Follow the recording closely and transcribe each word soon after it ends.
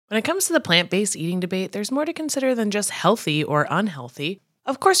When it comes to the plant-based eating debate, there's more to consider than just healthy or unhealthy.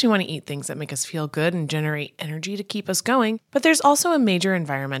 Of course, we want to eat things that make us feel good and generate energy to keep us going, but there's also a major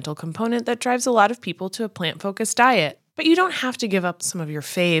environmental component that drives a lot of people to a plant-focused diet. But you don't have to give up some of your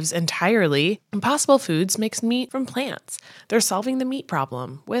faves entirely. Impossible Foods makes meat from plants. They're solving the meat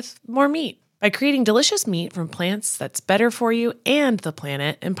problem with more meat. By creating delicious meat from plants that's better for you and the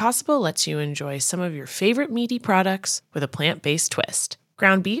planet, Impossible lets you enjoy some of your favorite meaty products with a plant-based twist.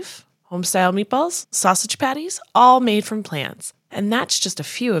 Ground beef, home-style meatballs, sausage patties, all made from plants. And that's just a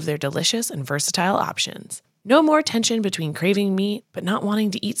few of their delicious and versatile options. No more tension between craving meat but not wanting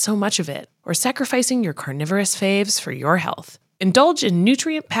to eat so much of it, or sacrificing your carnivorous faves for your health. Indulge in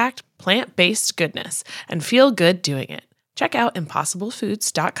nutrient-packed, plant-based goodness and feel good doing it. Check out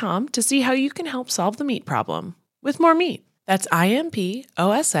impossiblefoods.com to see how you can help solve the meat problem with more meat. That's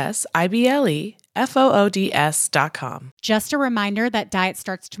IMPOSSIBLEFOODS.com. Just a reminder that Diet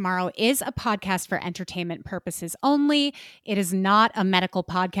Starts Tomorrow is a podcast for entertainment purposes only. It is not a medical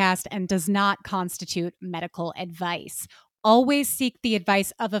podcast and does not constitute medical advice. Always seek the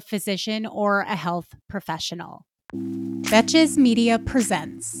advice of a physician or a health professional. Betches Media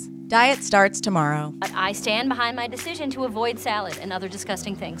presents Diet Starts Tomorrow. But I stand behind my decision to avoid salad and other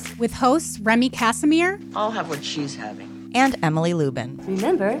disgusting things. with hosts Remy Casimir, I'll have what she's having. And Emily Lubin.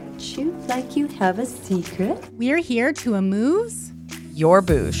 Remember, chew like you have a secret. we're here to amuse. Your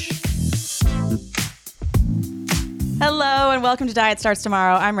boosh. Hello and welcome to Diet Starts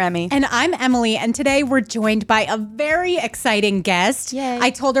Tomorrow. I'm Remy. And I'm Emily, and today we're joined by a very exciting guest. Yay. I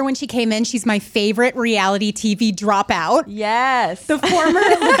told her when she came in, she's my favorite reality TV dropout. Yes. The former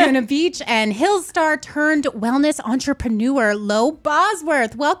Laguna Beach and Hills star turned wellness entrepreneur, Lo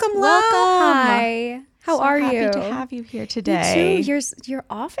Bosworth. Welcome, Lo. Hi. How are happy you? to have you here Me today. too. Your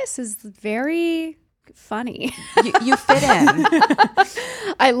office is very funny. You fit in.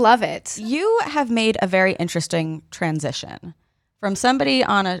 I love it. You have made a very interesting transition from somebody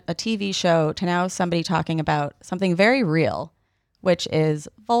on a TV show to now somebody talking about something very real, which is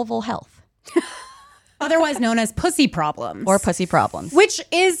vulval health Otherwise known as pussy problems. or pussy problems. Which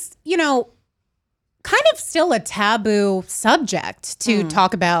is, kind of still a taboo subject to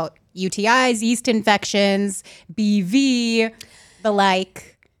talk about UTIs, yeast infections, BV, the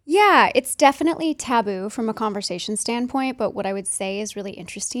like. Yeah, it's definitely taboo from a conversation standpoint, but what I would say is really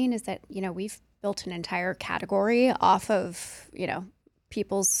interesting is that, we've built an entire category off of,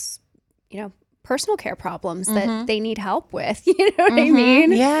 people's, personal care problems that they need help with. You know what I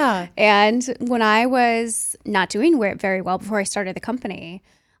mean? Yeah. And when I was not doing very well before I started the company,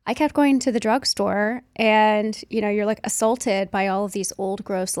 I kept going to the drugstore and, you're like assaulted by all of these old,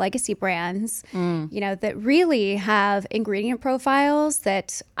 gross legacy brands, that really have ingredient profiles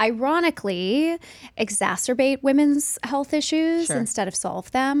that ironically exacerbate women's health issues instead of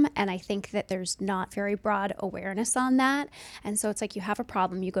solve them. And I think that there's not very broad awareness on that. And so it's like you have a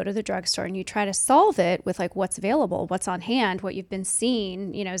problem, you go to the drugstore and you try to solve it with like what's available, what's on hand, what you've been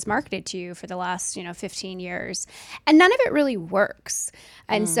seeing, is marketed to you for the last, 15 years. And none of it really works.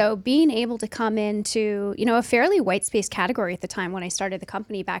 And so being able to come into, a fairly white space category at the time when I started the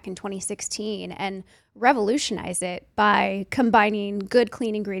company back in 2016 and revolutionize it by combining good,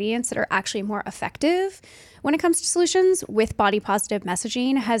 clean ingredients that are actually more effective when it comes to solutions with body positive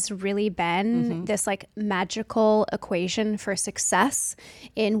messaging has really been this like magical equation for success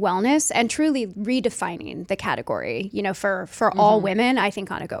in wellness and truly redefining the category, for all women, I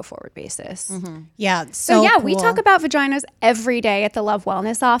think on a go forward basis. Yeah. So yeah, cool. we talk about vaginas every day at the Love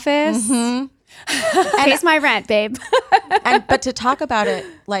Wellness office. Pays my rent, babe. But to talk about it,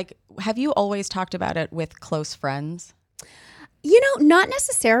 like, have you always talked about it with close friends? Not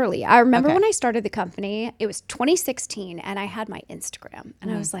necessarily. I remember Okay. when I started the company, it was 2016, and I had my Instagram.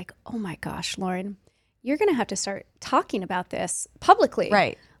 And I was like, oh my gosh, Lauren, you're going to have to start talking about this publicly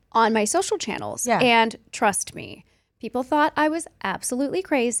on my social channels. Yeah. And trust me, people thought I was absolutely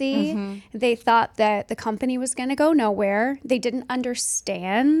crazy. They thought that the company was going to go nowhere. They didn't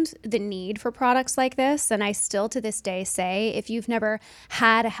understand the need for products like this. And I still to this day say, if you've never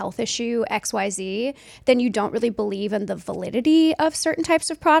had a health issue, XYZ, then you don't really believe in the validity of certain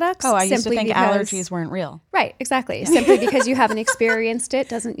types of products. Oh, I used to simply think because- allergies weren't real. Right, exactly. Simply because you haven't experienced it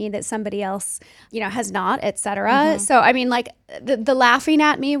doesn't mean that somebody else, has not, et cetera. So, I mean, like the laughing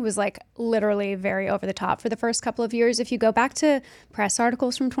at me was like literally very over the top for the first couple of years. If you go back to press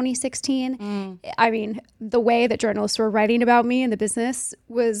articles from 2016, I mean, the way that journalists were writing about me in the business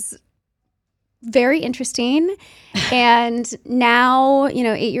was very interesting. And now,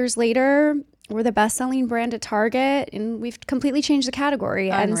 8 years later, We're the best-selling brand at Target, and we've completely changed the category.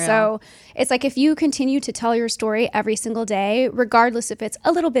 Unreal. And so it's like if you continue to tell your story every single day, regardless if it's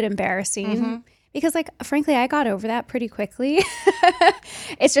a little bit embarrassing, because like, frankly, I got over that pretty quickly.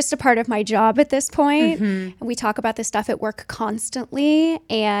 It's just a part of my job at this point. And we talk about this stuff at work constantly.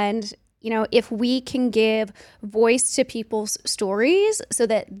 And, you know, if we can give voice to people's stories so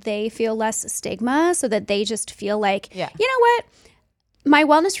that they feel less stigma, so that they just feel like, you know what? My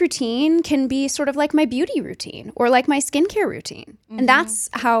wellness routine can be sort of like my beauty routine or like my skincare routine. And that's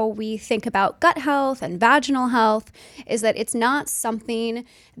how we think about gut health and vaginal health, is that it's not something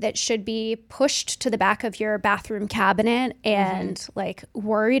that should be pushed to the back of your bathroom cabinet and like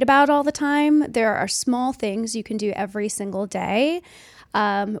worried about all the time. There are small things you can do every single day.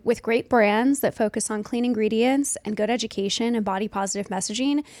 With great brands that focus on clean ingredients and good education and body positive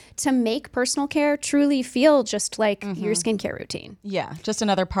messaging to make personal care truly feel just like your skincare routine. Yeah, just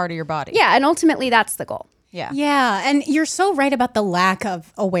another part of your body. Yeah, and ultimately that's the goal. Yeah, and you're so right about the lack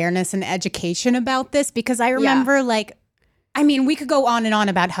of awareness and education about this, because I remember like, I mean, we could go on and on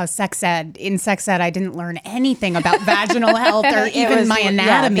about how in sex ed, I didn't learn anything about vaginal health or even my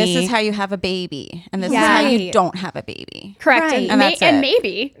anatomy. Yeah, this is how you have a baby, and this is how you don't have a baby. Correct. Right. And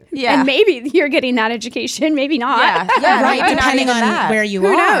maybe you're getting that education, maybe not. Yeah, right, maybe not depending even on that. where you Who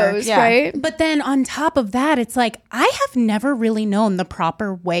are. knows, right? But then on top of that, it's like, I have never really known the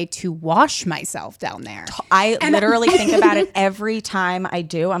proper way to wash myself down there. I literally think about it every time I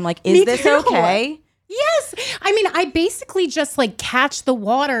do. I'm like, is this okay? Yes. I mean, I basically just like catch the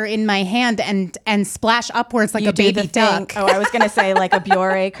water in my hand and splash upwards like a baby duck. Oh, I was going to say like a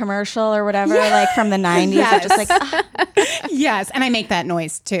Biore commercial or whatever, like from the 90s. Yes. Just like, Yes. And I make that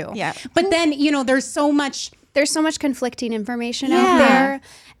noise too. Yeah. But then, you know, there's so much conflicting information out there.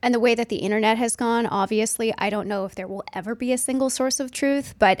 And the way that the internet has gone, obviously, I don't know if there will ever be a single source of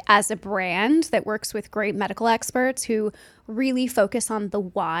truth. But as a brand that works with great medical experts who really focus on the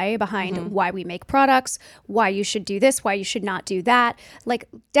why behind why we make products, why you should do this, why you should not do that, like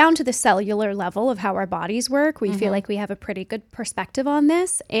down to the cellular level of how our bodies work, we feel like we have a pretty good perspective on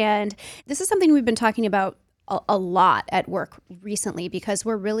this. And this is something we've been talking about a lot at work recently, because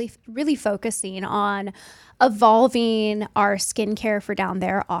we're really, really focusing on evolving our skincare for down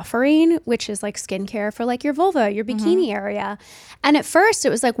there offering, which is like skincare for like your vulva, your bikini area. And at first it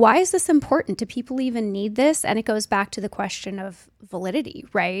was like, why is this important? Do people even need this? And it goes back to the question of validity,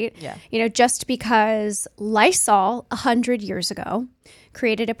 right? Yeah. You know, just because Lysol 100 years ago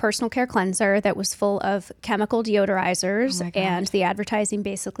created a personal care cleanser that was full of chemical deodorizers, and the advertising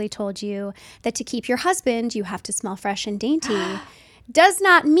basically told you that to keep your husband, you have to smell fresh and dainty, does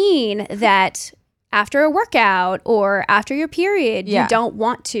not mean that after a workout or after your period, you don't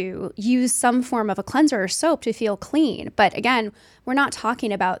want to use some form of a cleanser or soap to feel clean. But again, we're not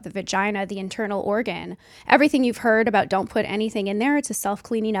talking about the vagina, the internal organ. Everything you've heard about don't put anything in there, it's a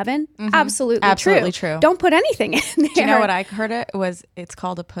self-cleaning oven. Absolutely true. Don't put anything in there. do you know what I heard it's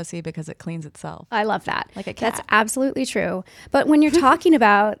called a pussy because it cleans itself. I love that. Like a cat. That's absolutely true. But when you're talking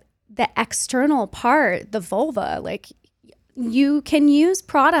about the external part, the vulva, like, you can use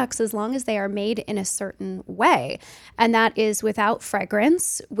products as long as they are made in a certain way. And that is without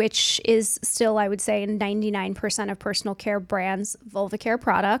fragrance, which is still, I would say, 99% of personal care brands' vulva care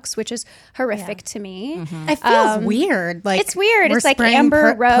products, which is horrific to me. It feels weird. Like it's weird. we're It's like spraying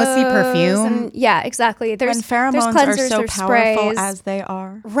amber rose. pussy perfume. And yeah, exactly. There's When pheromones there's cleansers, are so there's powerful sprays. as they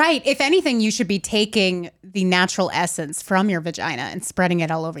are. Right. If anything, you should be taking the natural essence from your vagina and spreading it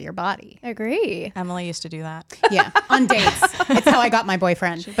all over your body. Agree. Emily used to do that. Yeah. On dates. It's how I got my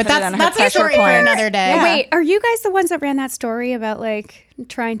boyfriend. But put it on her that's a pressure story for points. another day. Yeah. Wait, are you guys the ones that ran that story about like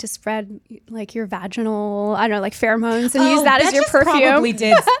trying to spread like your vaginal, I don't know, like pheromones and use that as your just perfume? Probably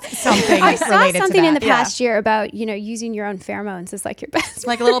did something I saw related something to in that. the past year about, you know, using your own pheromones as like your best.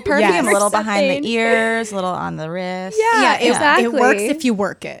 Like a little perfume, Yes. a little behind Something. the ears, a little on the wrist. Yeah, exactly. It works if you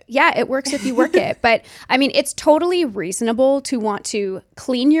work it. Yeah, it works if you work it. But I mean, it's totally reasonable to want to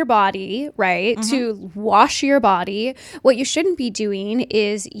clean your body, right? To wash your body. What you shouldn't be doing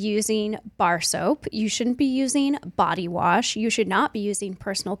is using bar soap. You shouldn't be using body wash. You should not be using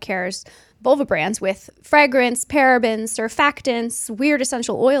personal care's vulva brands with fragrance, parabens, surfactants, weird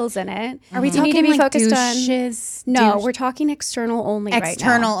essential oils in it. Are we You talking need to be like focused on douches? No, Douche- we're talking external only right now.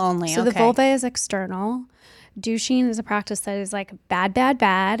 External only, So the okay. vulva is external. douching is a practice that is like bad, bad,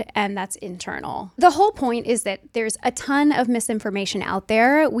 bad, and that's internal. The whole point is that there's a ton of misinformation out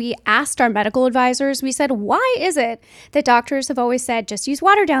there. We asked our medical advisors, we said, why is it that doctors have always said, just use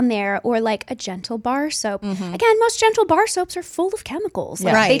water down there, or like a gentle bar soap? Again, most gentle bar soaps are full of chemicals.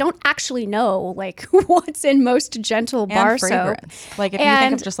 Like, they don't actually know like what's in most gentle bar soap. Like if you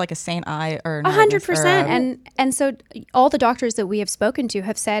think of just like a St. I or 100%. And so all the doctors that we have spoken to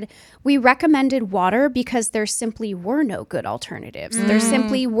have said, we recommended water because there simply were no good alternatives. There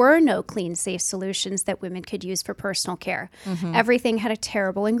simply were no clean, safe solutions that women could use for personal care. Everything had a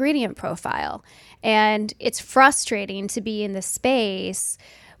terrible ingredient profile. And it's frustrating to be in the space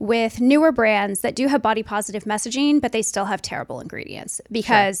with newer brands that do have body positive messaging, but they still have terrible ingredients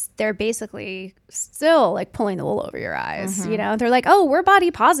because they're basically still like pulling the wool over your eyes. You know, they're like, oh, we're body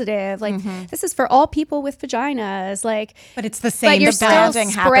positive. Like this is for all people with vaginas. Like, but it's the same. But the branding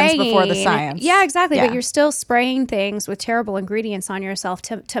happens before the science. Yeah, exactly. Yeah. But you're still spraying things with terrible ingredients on yourself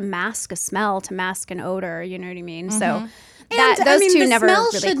to mask a smell, to mask an odor. You know what I mean? So those two never really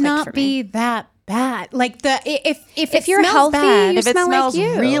clicked for me. The smell should not be that bad. Like if you're healthy, bad, if it smells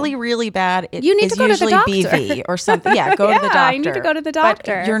like really, really bad, you need to go to the doctor. BV or something. Yeah, go to the doctor. You need to go to the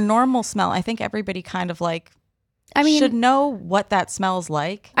doctor. But your normal smell, I think everybody kind of like should know what that smells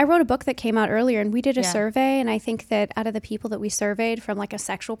like. I wrote a book that came out earlier, and we did a survey, and I think that out of the people that we surveyed from like a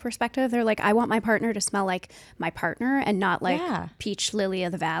sexual perspective, they're like, I want my partner to smell like my partner and not like peach lily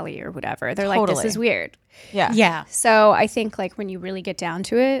of the valley or whatever. They're like, this is weird. Yeah. So I think like when you really get down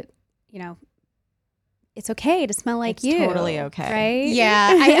to it, you know, it's okay to smell like you. Totally okay. Right?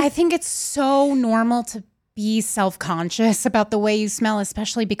 Yeah. I think it's so normal to be self-conscious about the way you smell,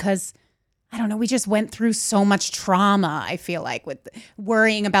 especially because, I don't know, we just went through so much trauma, I feel like, with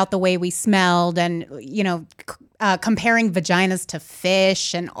worrying about the way we smelled and, you know, comparing vaginas to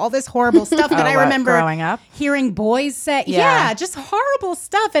fish and all this horrible stuff that I remember growing up hearing boys say. Yeah, just horrible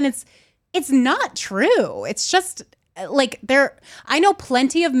stuff. And it's not true. It's just like I know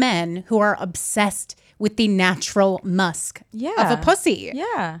plenty of men who are obsessed with the natural musk of a pussy.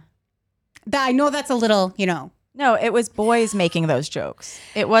 Yeah. I know that's a little, you know. No, it was boys making those jokes.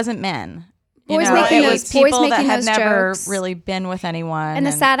 It wasn't men. Boys it was people that had never really been with anyone. And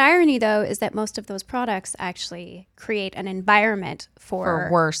the sad irony, though, is that most of those products actually create an environment for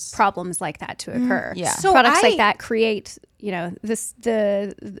worse problems like that to occur. Yeah. So products like that create, you know,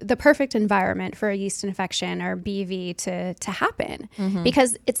 the perfect environment for a yeast infection or BV to happen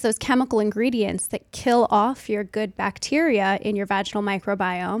because it's those chemical ingredients that kill off your good bacteria in your vaginal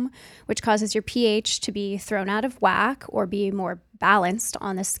microbiome, which causes your pH to be thrown out of whack or be more balanced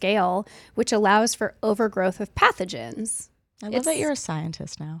on the scale, which allows for overgrowth of pathogens. I love that you're a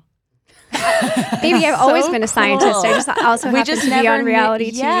scientist now. Baby, I've always been a scientist. I just also happen to be on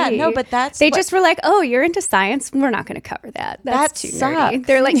reality TV. Yeah, no, but they just were like, oh, you're into science? We're not going to cover that. That's too nerdy.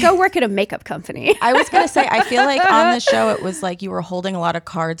 They're like, go work at a makeup company. I was going to say, I feel like on the show, it was like you were holding a lot of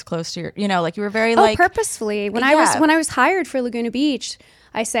cards close to your, you know, like you were very like. Purposefully. When I was hired for Laguna Beach,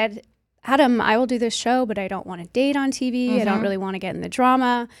 I said, Adam, I will do this show, but I don't want to date on TV. I don't really want to get in the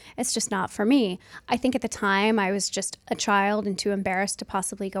drama. It's just not for me. I think at the time I was just a child and too embarrassed to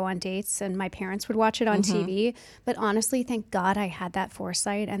possibly go on dates, and my parents would watch it on TV. But honestly, thank God I had that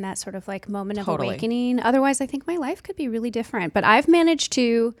foresight and that sort of like moment of awakening. Otherwise, I think my life could be really different. But I've managed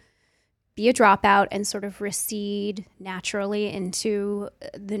to be a dropout and sort of recede naturally into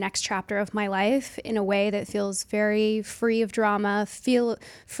the next chapter of my life in a way that feels very free of drama, feel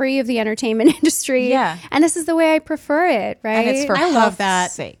free of the entertainment industry. Yeah. And this is the way I prefer it, right? And it's for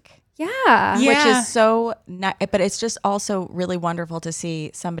health's sake. Yeah. Which is so but it's just also really wonderful to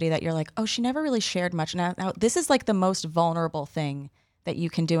see somebody that you're like, oh, she never really shared much. Now this is like the most vulnerable thing that you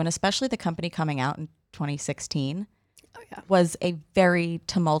can do. And especially the company coming out in 2016. Was a very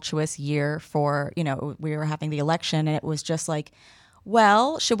tumultuous year for, you know, we were having the election and it was just like,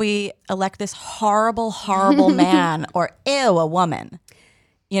 well, should we elect this horrible, horrible man or ew, a woman,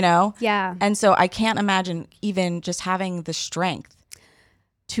 you know? Yeah. And so I can't imagine even just having the strength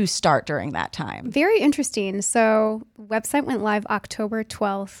to start during that time. Very interesting. So website went live October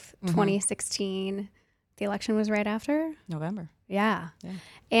 12th, 2016. The election was right after? November. Yeah.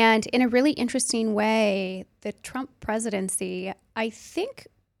 And in a really interesting way, the Trump presidency, I think,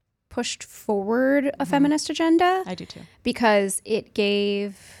 pushed forward a feminist agenda. I do too. Because it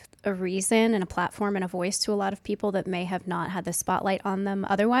gave a reason and a platform and a voice to a lot of people that may have not had the spotlight on them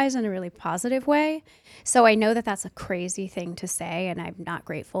otherwise in a really positive way. So I know that that's a crazy thing to say, and I'm not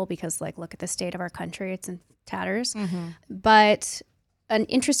grateful because, like, look at the state of our country. It's in tatters. But an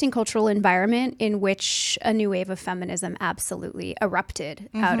interesting cultural environment in which a new wave of feminism absolutely erupted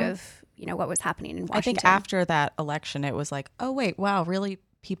out of, what was happening in Washington. I think after that election, it was like, oh, wait, wow, really?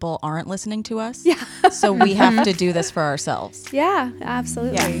 People aren't listening to us? Yeah. So we have to do this for ourselves. Yeah,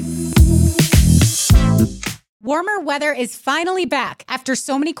 absolutely. Yeah. Warmer weather is finally back. After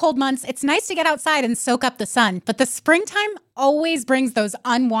so many cold months, it's nice to get outside and soak up the sun, but the springtime always brings those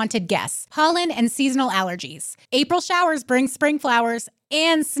unwanted guests, pollen and seasonal allergies. April showers bring spring flowers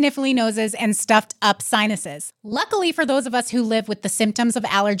and sniffly noses and stuffed up sinuses. Luckily for those of us who live with the symptoms of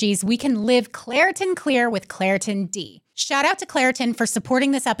allergies, we can live Claritin Clear with Claritin D. Shout out to Claritin for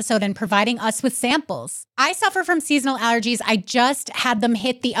supporting this episode and providing us with samples. I suffer from seasonal allergies. I just had them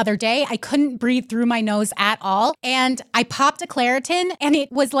hit the other day. I couldn't breathe through my nose at all. And I popped a Claritin and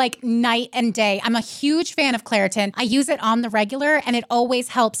it was like night and day. I'm a huge fan of Claritin. I use it on the regular and it always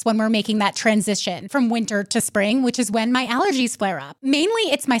helps when we're making that transition from winter to spring, which is when my allergies flare up.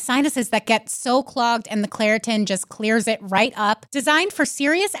 Mainly it's my sinuses that get so clogged and the Claritin just clears it right up. Designed for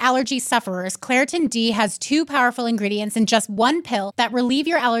serious allergy sufferers, Claritin D has 2 powerful ingredients in just 1 pill that relieve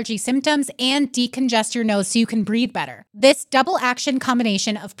your allergy symptoms and decongest your nose so you can breathe better. This double action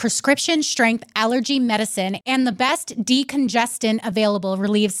combination of prescription strength allergy medicine and the best decongestant available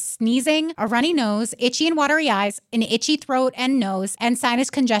relieves sneezing, a runny nose, itchy and watery eyes, an itchy throat and nose, and sinus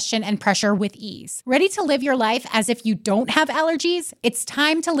congestion and pressure with ease. Ready to live your life as if you don't have allergies? It's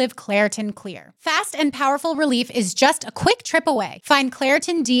time to live Claritin Clear. Fast and powerful relief is just a quick trip away. Find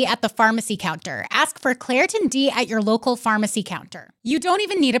Claritin D at the pharmacy counter. Ask for Claritin D at your local pharmacy counter. You don't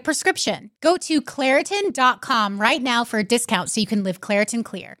even need a prescription. Go to Claritin.com right now for a discount so you can live Claritin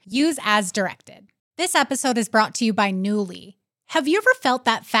Clear. Use as directed. This episode is brought to you by Nuuly. Have you ever felt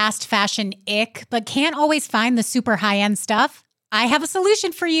that fast fashion ick, but can't always find the super high-end stuff? I have a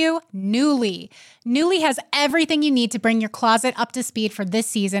solution for you, Nuuly. Nuuly has everything you need to bring your closet up to speed for this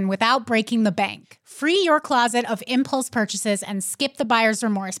season without breaking the bank. Free your closet of impulse purchases and skip the buyer's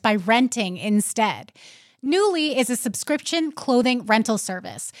remorse by renting instead. Nuuly is a subscription clothing rental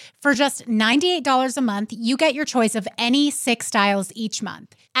service. For just $98 a month, you get your choice of any 6 styles each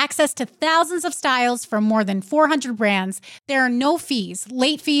month. Access to thousands of styles from more than 400 brands. There are no fees,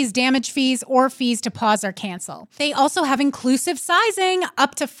 late fees, damage fees, or fees to pause or cancel. They also have inclusive sizing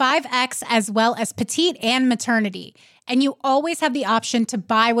up to 5X as well as petite and maternity. And you always have the option to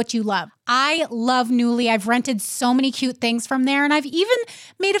buy what you love. I love Nuuly. I've rented so many cute things from there, and I've even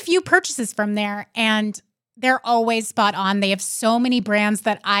made a few purchases from there, and they're always spot on. They have so many brands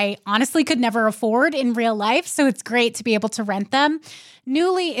that I honestly could never afford in real life, so it's great to be able to rent them.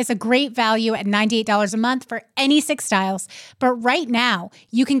 Nuuly is a great value at $98 a month for any 6 styles, but right now,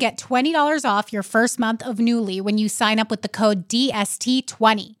 you can get $20 off your first month of Nuuly when you sign up with the code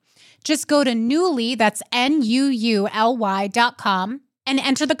DST20. Just go to Nuuly, that's NUULY.com, and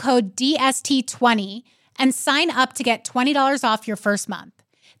enter the code DST20 and sign up to get $20 off your first month.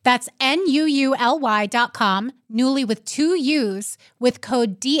 That's NUULY.com, Nuuly with 2 U's, with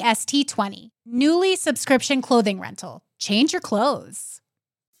code DST20. Nuuly subscription clothing rental. Change your clothes.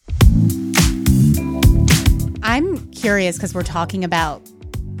 I'm curious because we're talking about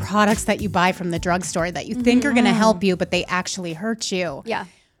products that you buy from the drugstore that you think are going to help you, but they actually hurt you. Yeah.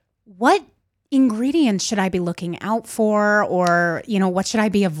 What ingredients should I be looking out for, or, what should I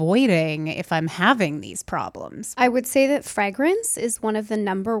be avoiding if I'm having these problems? I would say that fragrance is one of the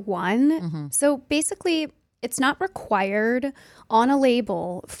number one. So basically, it's not required on a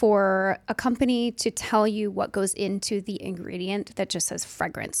label for a company to tell you what goes into the ingredient that just says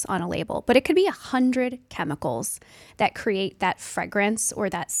fragrance on a label. But it could be 100 chemicals that create that fragrance or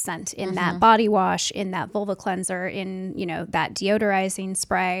that scent in that body wash, in that vulva cleanser, in, that deodorizing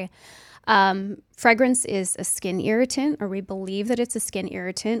spray. Fragrance is a skin irritant, or we believe that it's a skin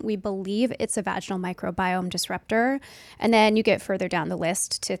irritant. We believe it's a vaginal microbiome disruptor. And then you get further down the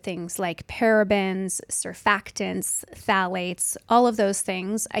list to things like parabens, surfactants, phthalates, all of those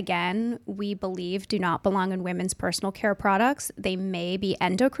things. Again, we believe do not belong in women's personal care products. They may be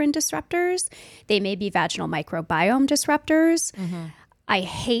endocrine disruptors. They may be vaginal microbiome disruptors. I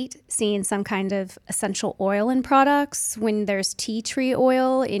hate seeing some kind of essential oil in products. When there's tea tree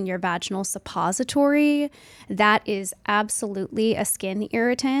oil in your vaginal suppository, that is absolutely a skin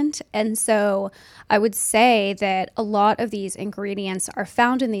irritant. And so I would say that a lot of these ingredients are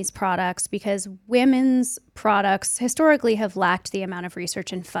found in these products because women's products historically have lacked the amount of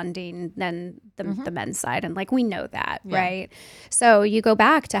research and funding than the men's side. And we know that, right? So you go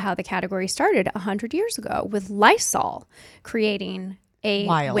back to how the category started 100 years ago with Lysol creating a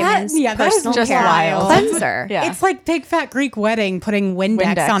women's personal care cleanser. It's like Big Fat Greek Wedding putting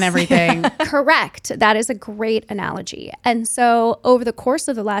Windex on everything. Correct. That is a great analogy. And so over the course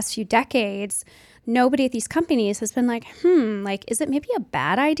of the last few decades, nobody at these companies has been like, like, is it maybe a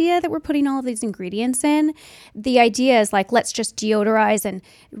bad idea that we're putting all of these ingredients in? The idea is like, let's just deodorize and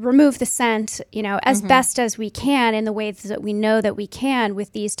remove the scent, as best as we can in the ways that we know that we can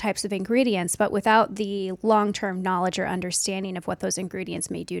with these types of ingredients, but without the long-term knowledge or understanding of what those ingredients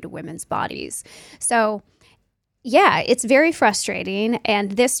may do to women's bodies. So yeah, it's very frustrating.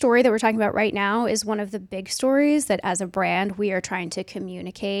 And this story that we're talking about right now is one of the big stories that as a brand, we are trying to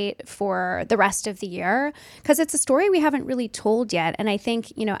communicate for the rest of the year, because it's a story we haven't really told yet. And I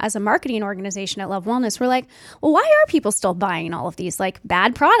think, as a marketing organization at Love Wellness, we're like, well, why are people still buying all of these like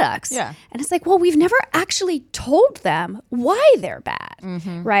bad products? Yeah. And it's like, well, we've never actually told them why they're bad,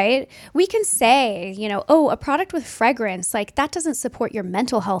 right? We can say, a product with fragrance, like that doesn't support your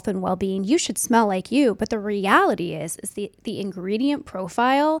mental health and well-being. You should smell like you. But the reality is the ingredient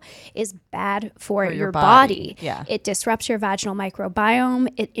profile is bad for your body. Yeah. It disrupts your vaginal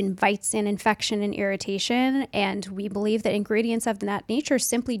microbiome. It invites in infection and irritation. And we believe that ingredients of that nature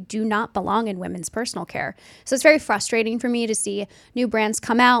simply do not belong in women's personal care. So it's very frustrating for me to see new brands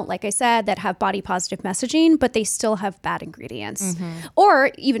come out, like I said, that have body positive messaging, but they still have bad ingredients.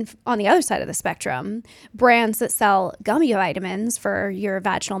 Or even on the other side of the spectrum, brands that sell gummy vitamins for your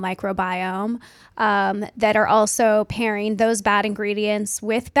vaginal microbiome that are also pairing those bad ingredients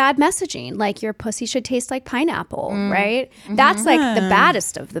with bad messaging, like your pussy should taste like pineapple, right? That's like the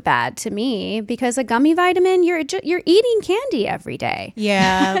baddest of the bad to me, because a gummy vitamin, you're eating candy every day.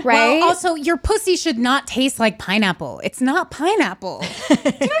 Yeah. Right? Well, also, your pussy should not taste like pineapple. It's not pineapple. Do you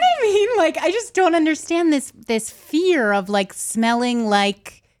know what I mean? Like, I just don't understand this fear of like smelling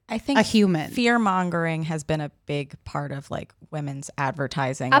like I think a human. Fear mongering has been a big part of like women's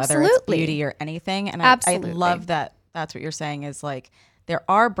advertising, Absolutely. whether it's beauty or anything. And I love that that's what you're saying is like, there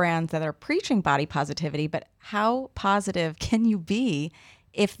are brands that are preaching body positivity, but how positive can you be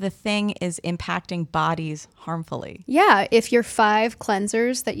if the thing is impacting bodies harmfully? Yeah, if your 5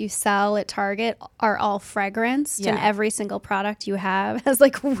 cleansers that you sell at Target are all fragranced and every single product you have has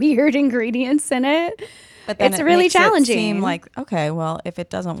like weird ingredients in it, but then it's really challenging. It seem like, okay, well, if it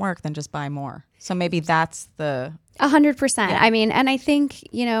doesn't work, then just buy more. So maybe that's the 100%. Yeah. I mean, and I think,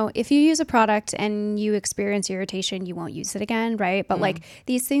 if you use a product and you experience irritation, you won't use it again, right? But like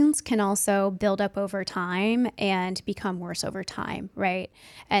these things can also build up over time and become worse over time, right?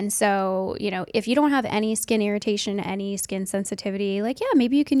 And so, if you don't have any skin irritation, any skin sensitivity, like, yeah,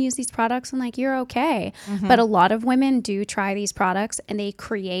 maybe you can use these products and like you're okay. But a lot of women do try these products and they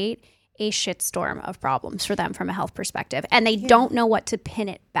create a shitstorm of problems for them from a health perspective. And they don't know what to pin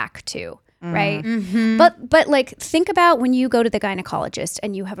it back to. Right. But like, think about when you go to the gynecologist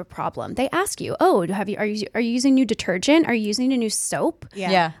and you have a problem. They ask you, are you using new detergent? Are you using a new soap?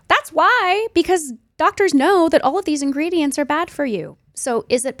 Yeah. That's why, because doctors know that all of these ingredients are bad for you. So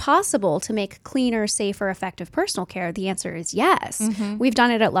is it possible to make cleaner, safer, effective personal care? The answer is yes. We've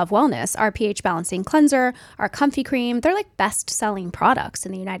done it at Love Wellness. Our pH balancing cleanser, our comfy cream, they're like best-selling products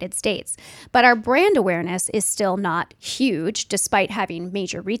in the United States. But our brand awareness is still not huge despite having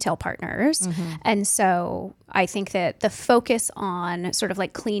major retail partners. And so I think that the focus on sort of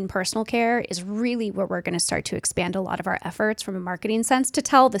like clean personal care is really where we're going to start to expand a lot of our efforts from a marketing sense to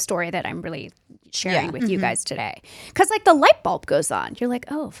tell the story that I'm really sharing with you guys today. Because like the light bulb goes on. You're like,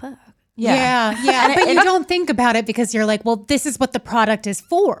 oh, fuck. Yeah. But you don't think about it because you're like, well, this is what the product is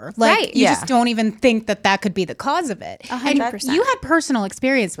for. Like, Right. you just don't even think that could be the cause of it. 100%. And you had personal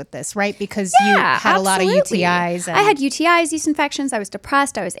experience with this, right? Because you had a lot of absolutely. UTIs. I had UTIs, yeast infections. I was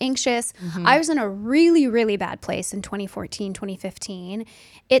depressed. I was anxious. I was in a really, really bad place in 2014, 2015.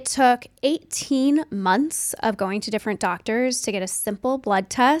 It took 18 months of going to different doctors to get a simple blood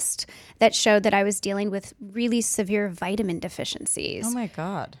test that showed that I was dealing with really severe vitamin deficiencies. Oh my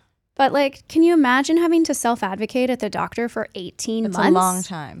God. But like, can you imagine having to self-advocate at the doctor for 18 It's months? a long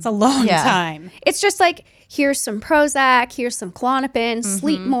time. It's a long time. It's just like, here's some Prozac, here's some Klonopin,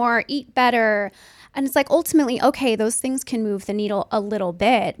 sleep more, eat better. And it's like, ultimately, okay, those things can move the needle a little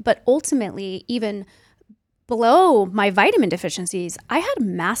bit. But ultimately, even below my vitamin deficiencies, I had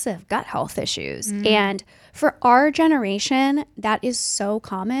massive gut health issues. And for our generation, that is so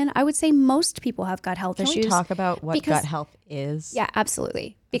common. I would say most people have gut health Can issues. we talk about what gut health is? Yeah,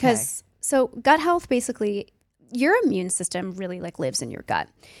 absolutely. Because so gut health basically, your immune system really like lives in your gut.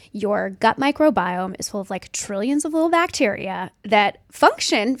 Your gut microbiome is full of like trillions of little bacteria that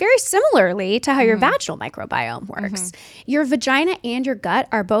function very similarly to how your vaginal microbiome works. Your vagina and your gut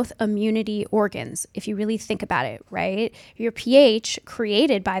are both immunity organs, if you really think about it, right? Your pH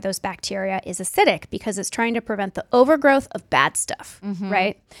created by those bacteria is acidic because it's trying to prevent the overgrowth of bad stuff,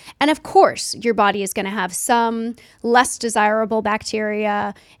 right? And of course, your body is going to have some less desirable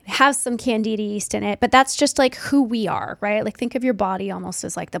bacteria, have some candida yeast in it, but that's just like who we are, right? Like think of your body almost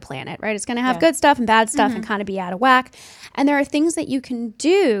as like the planet, right? It's going to have good stuff and bad stuff and kind of be out of whack. And there are things that you can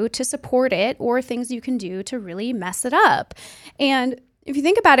do to support it or things you can do to really mess it up. And if you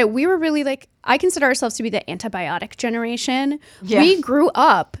think about it, we were really like, I consider ourselves to be the antibiotic generation. Yeah. We grew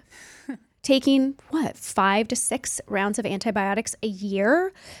up taking 5 to 6 rounds of antibiotics a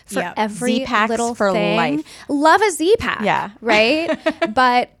year for every Z-Packs little for thing. life. Love a Z-Pack, yeah, right?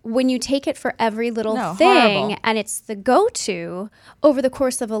 But when you take it for every little thing horrible. and it's the go-to over the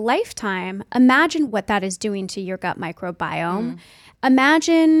course of a lifetime, imagine what that is doing to your gut microbiome.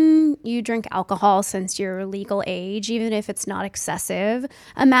 Imagine you drink alcohol since your legal age, even if it's not excessive.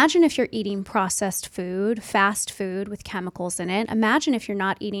 Imagine if you're eating processed food, fast food with chemicals in it. Imagine if you're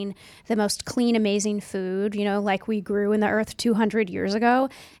not eating the most clean, amazing food, you know, like we grew in the earth 200 years ago.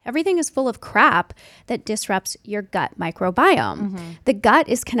 Everything is full of crap that disrupts your gut microbiome. The gut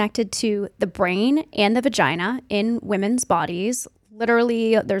is connected to the brain and the vagina in women's bodies.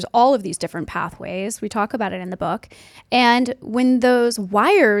 Literally, there's all of these different pathways. We talk about it in the book. And when those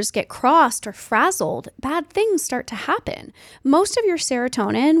wires get crossed or frazzled, bad things start to happen. Most of your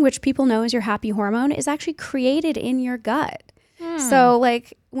serotonin, which people know is your happy hormone, is actually created in your gut. So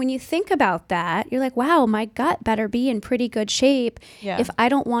like when you think about that, you're like, wow, my gut better be in pretty good shape if I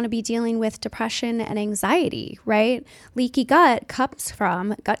don't want to be dealing with depression and anxiety, right? Leaky gut comes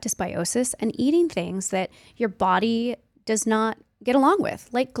from gut dysbiosis and eating things that your body does not get along with,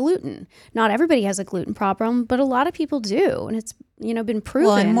 like gluten. Not everybody has a gluten problem, but a lot of people do. And it's, you know, been proven.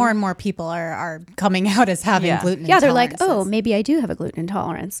 Well, and more people are coming out as having gluten intolerances. Yeah, they're like, oh, maybe I do have a gluten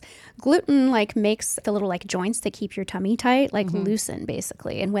intolerance. Gluten like makes the little like joints that keep your tummy tight like loosen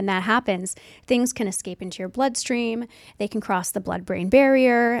basically. And when that happens, things can escape into your bloodstream. They can cross the blood-brain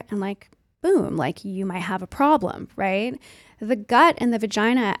barrier and like, boom, like you might have a problem, right? The gut and the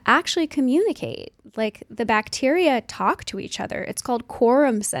vagina actually communicate. Like the bacteria talk to each other. It's called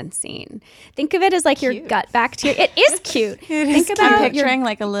quorum sensing. Think of it as like your gut bacteria. It is cute. I'm picturing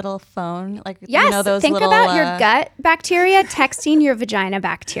like a little phone. Like, yes, you know, those think little, about your gut bacteria texting your vagina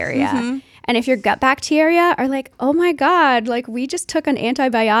bacteria. And if your gut bacteria are like, oh my God, like we just took an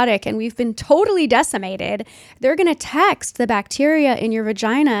antibiotic and we've been totally decimated, they're going to text the bacteria in your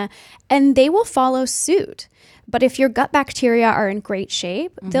vagina and they will follow suit. But if your gut bacteria are in great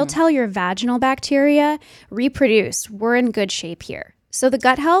shape, they'll tell your vaginal bacteria, reproduce, we're in good shape here. So the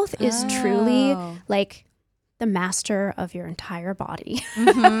gut health is truly like the master of your entire body.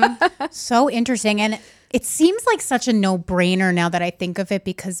 So interesting. And it seems like such a no-brainer now that I think of it,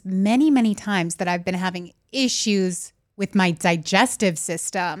 because many, many times that I've been having issues with my digestive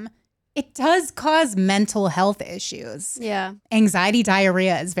system, it does cause mental health issues. Yeah. Anxiety,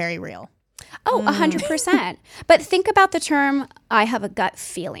 diarrhea is very real. Oh, 100%. But think about the term, I have a gut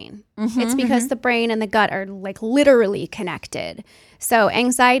feeling. It's because the brain and the gut are like literally connected. So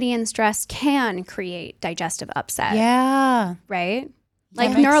anxiety and stress can create digestive upset. Yeah. Right?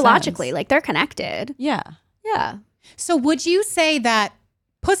 Like makes neurologically, sense. like they're connected. Yeah. Yeah. So would you say that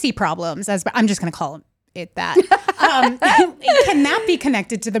pussy problems, as I'm just going to call it that, can that be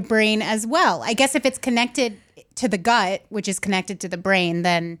connected to the brain as well? I guess if it's connected to the gut, which is connected to the brain,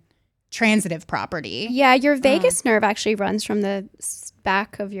 then transitive property. Yeah, your vagus nerve actually runs from the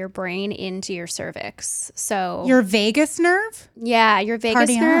back of your brain into your cervix. So Your vagus nerve? yeah, your vagus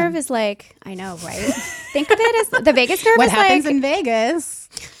Party nerve on. is like, I know, right? Think of it as the vagus nerve What is happens like, in Vegas?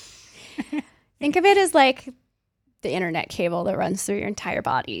 think of it as like the internet cable that runs through your entire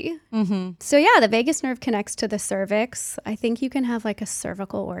body. So yeah, the vagus nerve connects to the cervix. I think you can have like a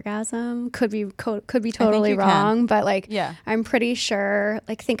cervical orgasm. Could be totally you wrong, but like Yeah. I'm pretty sure.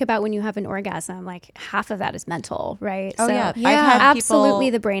 Like think about when you have an orgasm, like half of that is mental, right? Oh, so yeah. I've had absolutely,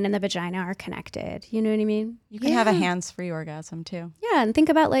 people- the brain and the vagina are connected. You know what I mean? You can have a hands-free orgasm too. Yeah, and think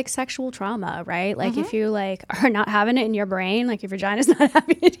about like sexual trauma, right? Like if you like are not having it in your brain, like your vagina's not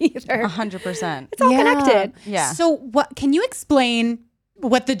having it either. 100%. It's all connected. Yeah. So what can you explain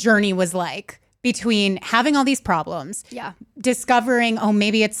what the journey was like between having all these problems, Yeah. discovering, oh,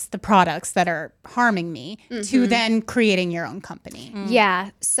 maybe it's the products that are harming me, to then creating your own company? Yeah.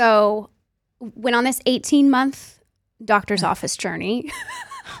 So went on this 18-month doctor's office journey.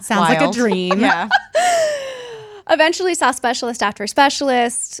 Sounds like a Wild. dream. Yeah. eventually saw specialist after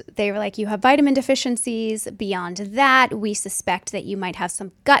specialist. They were like, you have vitamin deficiencies. Beyond that, we suspect that you might have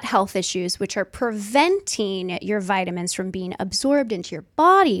some gut health issues, which are preventing your vitamins from being absorbed into your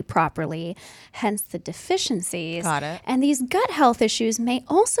body properly, hence the deficiencies. Got it. And these gut health issues may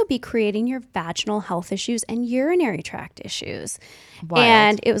also be creating your vaginal health issues and urinary tract issues. Wild.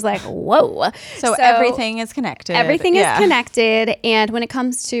 And it was like, whoa. So everything is connected. Everything is connected. And when it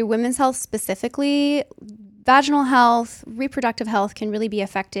comes to women's health specifically, vaginal health, reproductive health can really be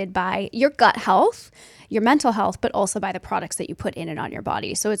affected by your gut health, your mental health, but also by the products that you put in and on your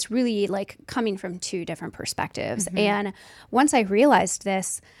body. So it's really like coming from two different perspectives. And once I realized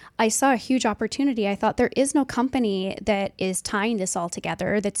this, I saw a huge opportunity. I thought there is no company that is tying this all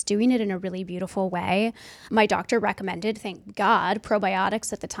together, that's doing it in a really beautiful way. My doctor recommended, thank God,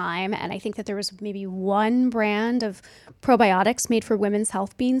 probiotics at the time. And I think that there was maybe one brand of probiotics made for women's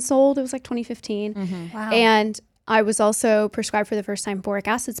health being sold. It was like 2015. Wow. And I was also prescribed for the first time boric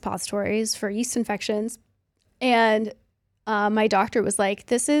acid suppositories for yeast infections. And my doctor was like,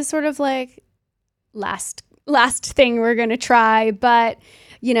 this is sort of like last thing we're going to try. But,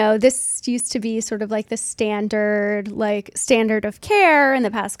 you know, this used to be sort of like the standard of care in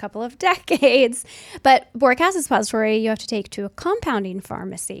the past couple of decades. But boric acid suppository, you have to take to a compounding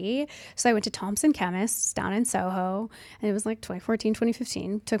pharmacy. So I went to Thompson Chemists down in Soho, and it was like 2014,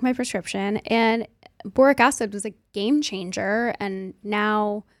 2015, took my prescription, and boric acid was a game changer. And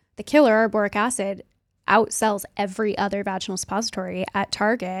now the killer, boric acid, outsells every other vaginal suppository at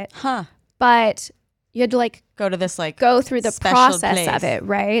Target. But you had to go through the process of it,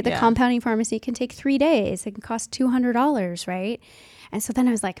 right? The compounding pharmacy can take 3 days. It can cost $200, right? And so then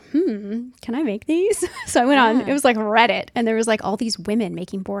I was like, can I make these? So I went on, it was like Reddit, and there was like all these women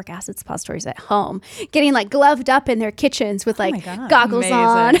making boric acid suppositories at home, getting like gloved up in their kitchens with like goggles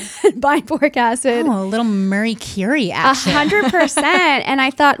on, and buying boric acid. Oh, a little Marie Curie action. 100%. And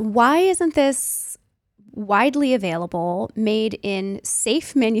I thought, why isn't this widely available, made in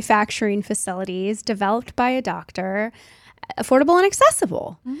safe manufacturing facilities, developed by a doctor, affordable and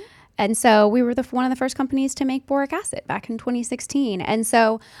accessible? And so we were one of the first companies to make boric acid back in 2016. And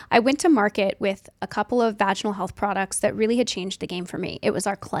so I went to market with a couple of vaginal health products that really had changed the game for me. It was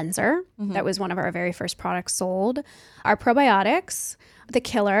our cleanser. That was one of our very first products sold. Our probiotics, the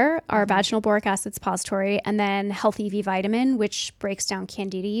killer, our vaginal boric acid suppository, and then Healthy V Vitamin, which breaks down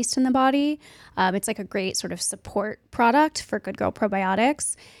candida yeast in the body. It's like a great sort of support product for good girl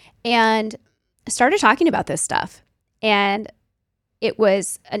probiotics. And I started talking about this stuff. And it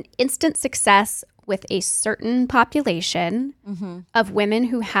was an instant success with a certain population of women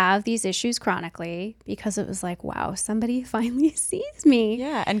who have these issues chronically, because it was like, wow, somebody finally sees me.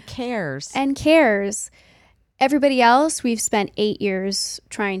 Yeah, and cares. Everybody else, we've spent 8 years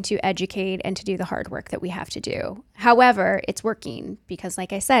trying to educate and to do the hard work that we have to do. However, it's working because,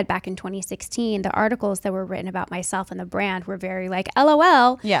 like I said, back in 2016, the articles that were written about myself and the brand were very like,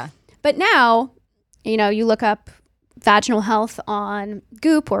 LOL. Yeah. But now, you know, you look up vaginal health on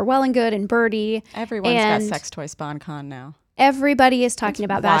Goop or Well and Good and Birdie. Everyone's got sex toy SpawnCon now. Everybody is talking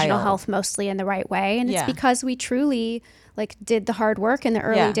about vaginal wild. health mostly in the right way. And it's because we truly did the hard work in the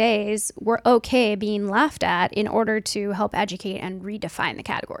early days. We're okay being laughed at in order to help educate and redefine the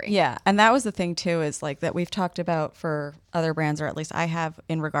category. Yeah. And that was the thing too, is like that we've talked about for other brands, or at least I have,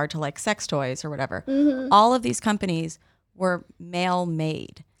 in regard to like sex toys or whatever. All of these companies were male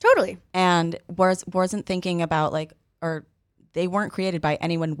made. Totally. And wasn't thinking about or they weren't created by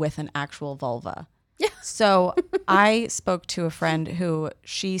anyone with an actual vulva. Yeah. So I spoke to a friend who,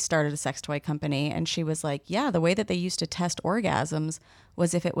 she started a sex toy company, and she was like, yeah, the way that they used to test orgasms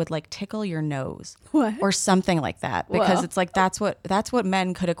was if it would like tickle your nose or something like that, because it's like that's what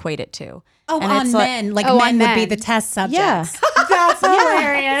men could equate it to. Oh, and on it's men, like, men would be the test subjects. Yeah. That's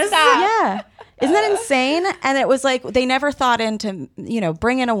hilarious. Yeah. Isn't that insane? And it was like, they never thought into,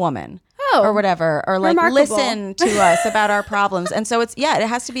 bring in a woman. Or whatever, or like remarkable. Listen to us about our problems. And so it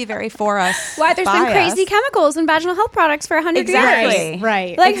has to be very for us. Why there's been crazy chemicals in vaginal health products for 100 years.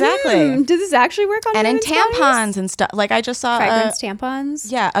 Right. Like, exactly. Does this actually work on and in women's tampons bodies? and stuff? Like I just saw fragrance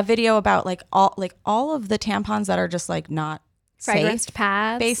tampons. Yeah, a video about all of the tampons that are just like not fragranced safe,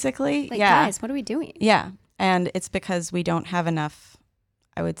 pads. basically. Like, guys, what are we doing? Yeah, and it's because we don't have enough,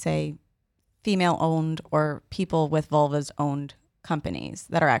 I would say, female owned or people with vulvas owned companies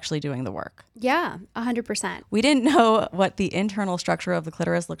that are actually doing the work. Yeah, 100%. We didn't know what the internal structure of the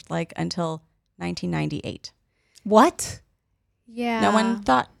clitoris looked like until 1998. What? Yeah. No one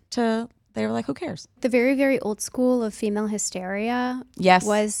thought they were like, who cares? The very, very old school of female hysteria Yes.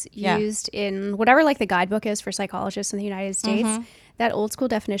 was used in whatever like the guidebook is for psychologists in the United States. that old school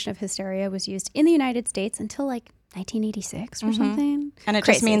definition of hysteria was used in the United States until like 1986 or something. And it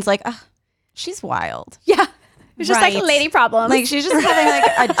Crazy. just means like, she's wild. Yeah. It's just like lady problems. Like she's just having like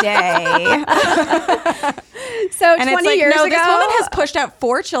a day. So and 20 it's like, years no, ago, this woman has pushed out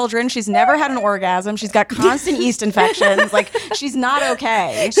 4 children. She's never had an orgasm. She's got constant yeast infections. Like she's not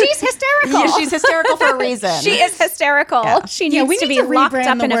okay. she's hysterical. Yeah, she's hysterical for a reason. She is hysterical. Yeah. She needs to be locked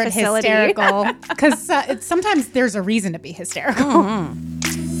up in a facility. Because sometimes there's a reason to be hysterical.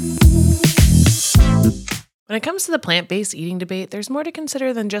 When it comes to the plant-based eating debate, there's more to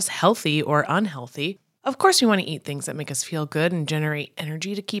consider than just healthy or unhealthy. Of course, we want to eat things that make us feel good and generate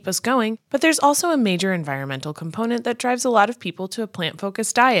energy to keep us going, but there's also a major environmental component that drives a lot of people to a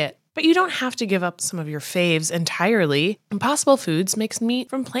plant-focused diet. But you don't have to give up some of your faves entirely. Impossible Foods makes meat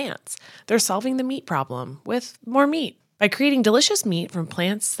from plants. They're solving the meat problem with more meat. By creating delicious meat from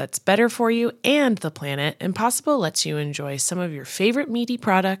plants that's better for you and the planet, Impossible lets you enjoy some of your favorite meaty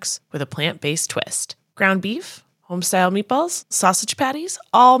products with a plant-based twist. Ground beef, home-style meatballs, sausage patties,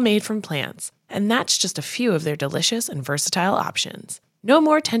 all made from plants. And that's just a few of their delicious and versatile options. No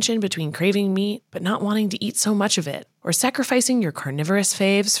more tension between craving meat but not wanting to eat so much of it, or sacrificing your carnivorous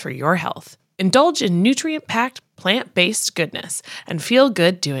faves for your health. Indulge in nutrient-packed, plant-based goodness and feel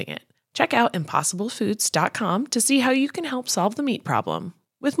good doing it. Check out impossiblefoods.com to see how you can help solve the meat problem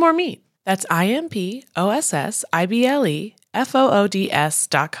with more meat. That's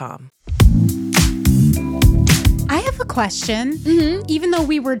IMPOSSIBLEFOODS.com. I have a question. Even though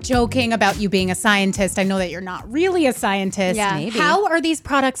we were joking about you being a scientist, I know that you're not really a scientist. Yeah. Maybe. How are these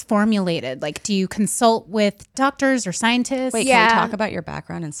products formulated? Like, do you consult with doctors or scientists? Wait, can we talk about your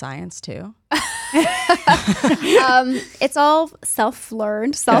background in science too? It's all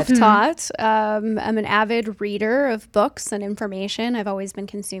self-learned, self-taught. I'm an avid reader of books and information. I've always been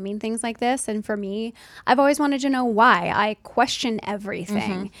consuming things like this. And for me, I've always wanted to know why. I question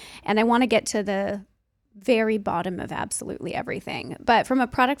everything. And I want to get to the very bottom of absolutely everything. But from a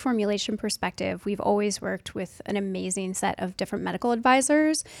product formulation perspective, we've always worked with an amazing set of different medical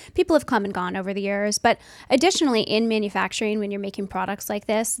advisors. People have come and gone over the years. But additionally, in manufacturing, when you're making products like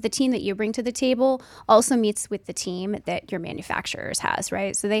this, the team that you bring to the table also meets with the team that your manufacturers has,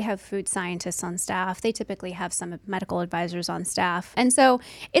 right? So they have food scientists on staff. They typically have some medical advisors on staff. And so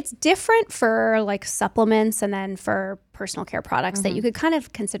it's different for like supplements and then for personal care products that you could kind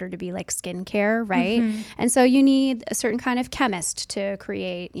of consider to be like skincare, right? And so you need a certain kind of chemist to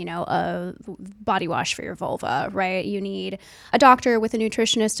create, you know, a body wash for your vulva, right? You need a doctor with a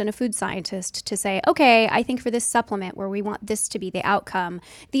nutritionist and a food scientist to say, okay, I think for this supplement where we want this to be the outcome,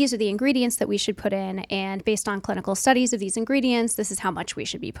 these are the ingredients that we should put in. And based on clinical studies of these ingredients, this is how much we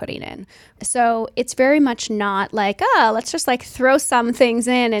should be putting in. So it's very much not like, let's just like throw some things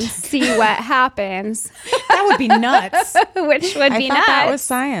in and see what happens. That would be nuts. Which would be nuts. That was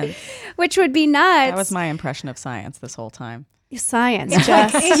science. Which would be nuts. That was my impression of science this whole time. Science,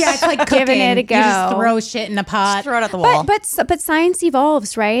 it's like giving it a go. You just throw shit in a pot, just throw it at the wall. But science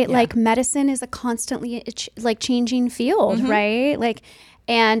evolves, right? Yeah. Like medicine is a constantly like changing field, right? Like,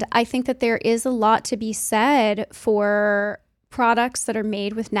 and I think that there is a lot to be said for products that are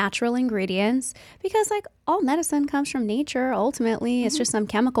made with natural ingredients, because like all medicine comes from nature. Ultimately, it's just some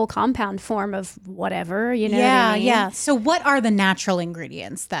chemical compound form of whatever, you know what I mean? Yeah. So what are the natural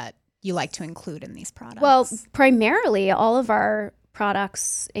ingredients that you like to include in these products? Well, primarily all of our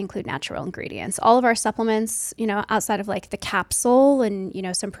products include natural ingredients. All of our supplements, you know, outside of like the capsule and, you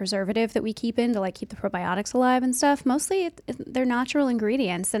know, some preservative that we keep in to like keep the probiotics alive and stuff, mostly they're natural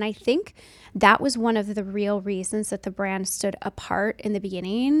ingredients. And I think that was one of the real reasons that the brand stood apart in the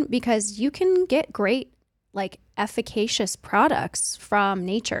beginning, because you can get great, like efficacious products from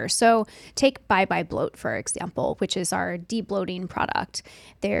nature. So take Bye Bye Bloat, for example, which is our de-bloating product.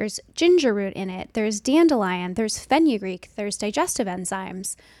 There's ginger root in it. There's dandelion. There's fenugreek. There's digestive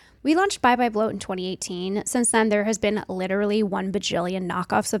enzymes. We launched Bye Bye Bloat in 2018. Since then, there has been literally 1 bajillion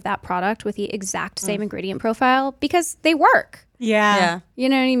knockoffs of that product with the exact same ingredient profile because they work. Yeah. You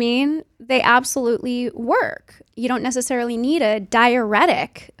know what I mean? They absolutely work. You don't necessarily need a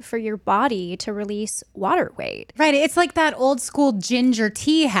diuretic for your body to release water weight. Right. It's like that old school ginger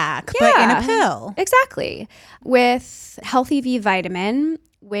tea hack, but in a pill. Exactly. With Healthy V Vitamin,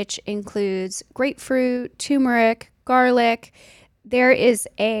 which includes grapefruit, turmeric, garlic, there is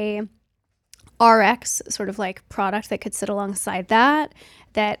a RX sort of like product that could sit alongside that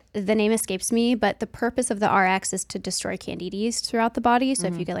that the name escapes me, but the purpose of the RX is to destroy candida yeast throughout the body. So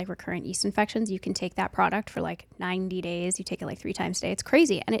if you get like recurrent yeast infections, you can take that product for like 90 days. You take it like 3 times a day. It's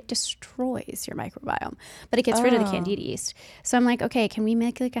crazy. And it destroys your microbiome, but it gets rid of the candida yeast. So I'm like, okay, can we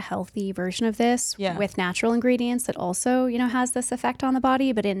make like a healthy version of this with natural ingredients that also, you know, has this effect on the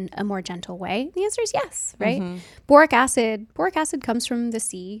body, but in a more gentle way? The answer is yes, right? Boric acid comes from the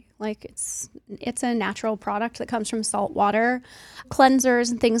sea. Like it's a natural product that comes from salt water. Cleansers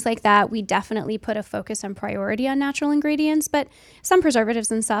and things like that, we definitely put a focus and priority on natural ingredients, but some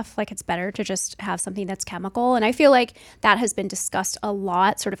preservatives and stuff, like it's better to just have something that's chemical. And I feel like that has been discussed a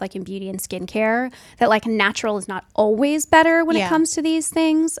lot, sort of like in beauty and skincare, that like natural is not always better when it comes to these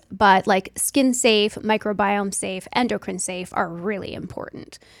things, but like skin safe, microbiome safe, endocrine safe are really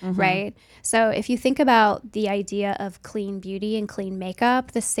important, right? So if you think about the idea of clean beauty and clean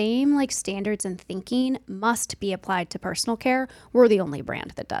makeup, the same like standards and thinking must be applied to personal care. We're the only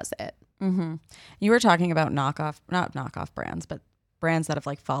brand that does it. You were talking about not knockoff brands, but brands that have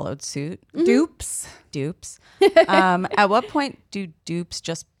like followed suit. Dupes. At what point do dupes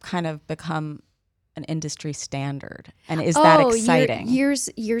just kind of become an industry standard? And is that exciting?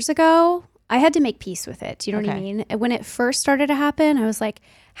 Years ago, I had to make peace with it. Do you know what I mean? When it first started to happen, I was like,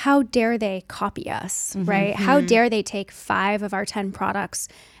 how dare they copy us, right? How dare they take 5 of our 10 products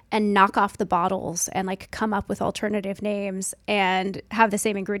and knock off the bottles and like come up with alternative names and have the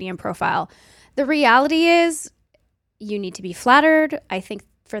same ingredient profile. The reality is you need to be flattered. I think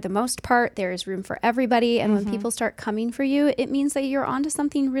for the most part, there is room for everybody. And when people start coming for you, it means that you're onto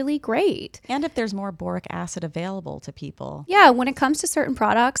something really great. And if there's more boric acid available to people. Yeah, when it comes to certain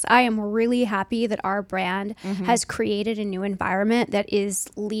products, I am really happy that our brand has created a new environment that is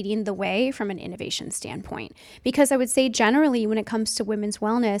leading the way from an innovation standpoint. Because I would say generally when it comes to women's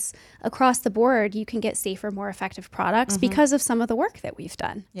wellness, across the board, you can get safer, more effective products because of some of the work that we've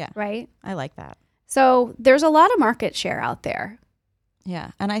done. Yeah. Right? I like that. So there's a lot of market share out there.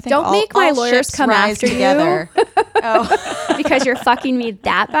 Yeah, and I think don't make my lawyers come after together. Because you're fucking me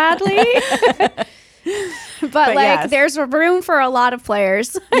that badly. but like, there's room for a lot of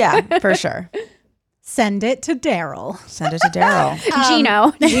players. Yeah, for sure. Send it to Daryl.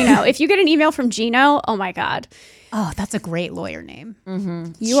 Gino. If you get an email from Gino, oh my God. Oh, that's a great lawyer name.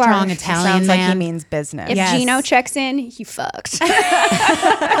 You Strong are. Italian Sounds man. like he means business. If Gino checks in, he fucked.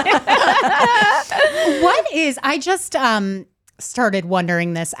 What is? I just started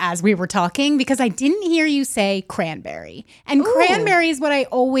wondering this as we were talking because I didn't hear you say cranberry. And cranberry is what I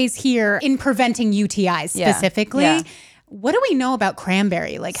always hear in preventing UTIs specifically. Yeah. What do we know about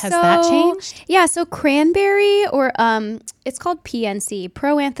cranberry? Like, has that changed? Yeah, so cranberry, or it's called PNC,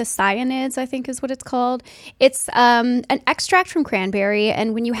 proanthocyanins, I think is what it's called. It's an extract from cranberry,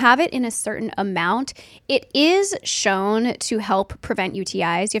 and when you have it in a certain amount, it is shown to help prevent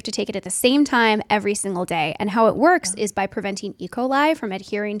UTIs. You have to take it at the same time every single day, and how it works is by preventing E. coli from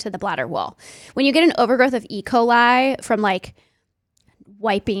adhering to the bladder wall. When you get an overgrowth of E. coli from like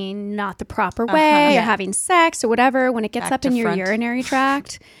wiping not the proper way or having sex or whatever, when it gets up in your urinary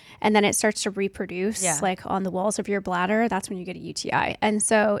tract and then it starts to reproduce like on the walls of your bladder, that's when you get a UTI. And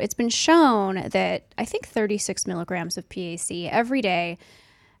so it's been shown that I think 36 milligrams of PAC every day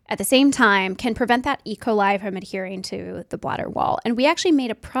at the same time can prevent that E. coli from adhering to the bladder wall. And we actually made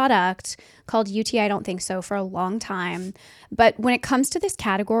a product called UTI Don't Think So for a long time. But when it comes to this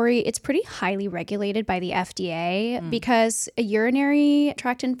category, it's pretty highly regulated by the FDA because a urinary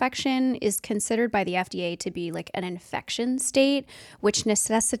tract infection is considered by the FDA to be like an infection state, which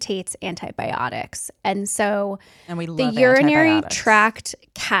necessitates antibiotics. And so the urinary tract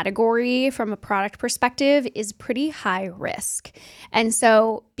category from a product perspective is pretty high risk. And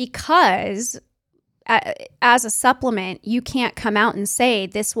so because as a supplement, you can't come out and say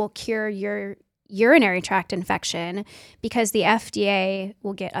this will cure your urinary tract infection because the FDA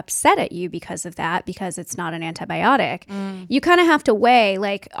will get upset at you because of that, because it's not an antibiotic. You kind of have to weigh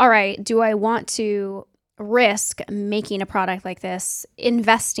like, all right, do I want to risk making a product like this,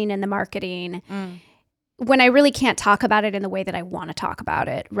 investing in the marketing when I really can't talk about it in the way that I want to talk about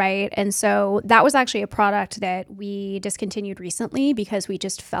it, right? And so that was actually a product that we discontinued recently because we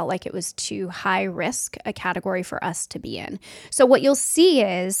just felt like it was too high risk a category for us to be in. So what you'll see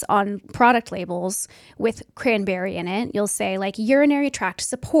is on product labels with cranberry in it, you'll say like urinary tract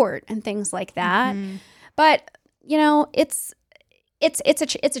support and things like that. But, you know, it's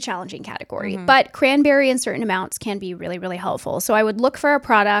a challenging category, but cranberry in certain amounts can be really, really helpful. So I would look for a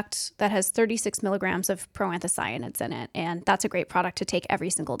product that has 36 milligrams of proanthocyanins in it, and that's a great product to take every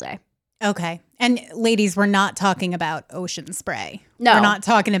single day. Okay. And ladies, we're not talking about ocean spray. No. We're not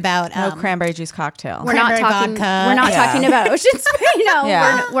talking about No cranberry juice cocktail. We're not cranberry talking. vodka. We're not Yeah. talking about ocean spray. No,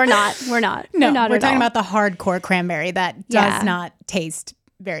 Yeah. we're not. No, not we're at talking all. about the hardcore cranberry that Yeah. does not taste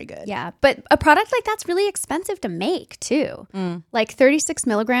very good. Yeah, but a product like that's really expensive to make too. Like 36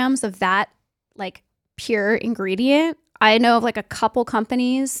 milligrams of that, like pure ingredient. I know of like a couple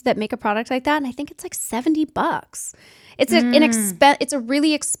companies that make a product like that, and I think it's like $70. It's it's a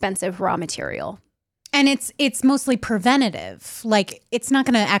really expensive raw material. And it's mostly preventative. Like, it's not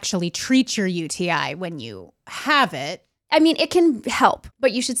going to actually treat your UTI when you have it. I mean, it can help,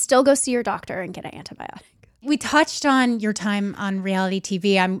 but you should still go see your doctor and get an antibiotic. We touched on your time on reality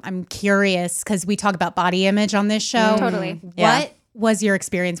TV. I'm curious because we talk about body image on this show. Totally. What was your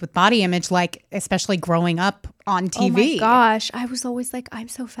experience with body image like, especially growing up on TV? Oh my gosh, I was always like, I'm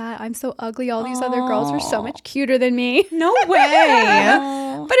so fat, I'm so ugly. All these other girls are so much cuter than me. No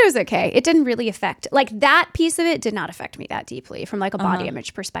way. But it was okay. It didn't really affect, like that piece of it did not affect me that deeply from like a body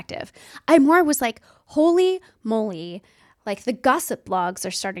image perspective. I more was like, holy moly, like the gossip blogs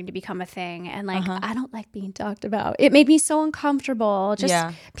are starting to become a thing. And like, I don't like being talked about. It made me so uncomfortable.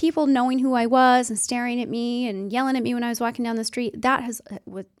 Just people knowing who I was and staring at me and yelling at me when I was walking down the street. That has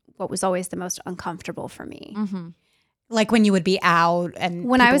what was always the most uncomfortable for me. Like when you would be out and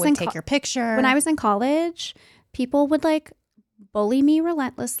When people I was would in take your picture. When I was in college, people would like bully me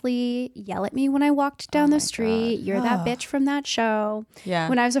relentlessly, yell at me when I walked down the street. You're that bitch from that show. Yeah.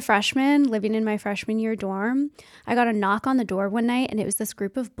 When I was a freshman living in my freshman year dorm, I got a knock on the door one night and it was this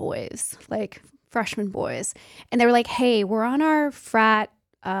group of boys, like freshman boys. And they were like, hey, we're on our frat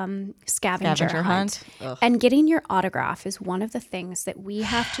scavenger hunt. And getting your autograph is one of the things that we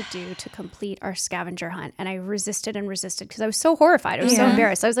have to do to complete our scavenger hunt. And I resisted and resisted because I was so horrified. I was so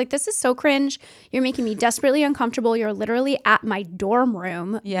embarrassed. I was like, this is so cringe. You're making me desperately uncomfortable. You're literally at my dorm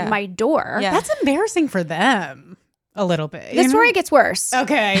room, my door. Yeah. That's embarrassing for them a little bit. The story gets worse.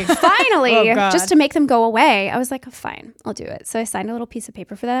 Okay. Finally, Oh, God. just to make them go away, I was like, oh, fine, I'll do it. So I signed a little piece of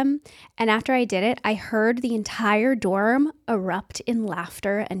paper for them. And after I did it, I heard the entire dorm erupt in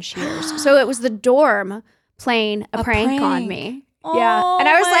laughter and cheers. So it was the dorm playing a prank on me. Yeah. And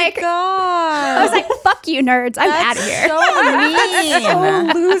I was like, I was like, fuck you nerds. I'm out of here. So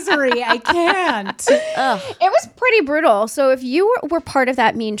mean. So losery. I can't. It was pretty brutal. So if you were part of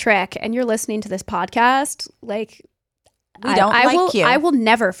that mean trick and you're listening to this podcast, like, We don't like you. I will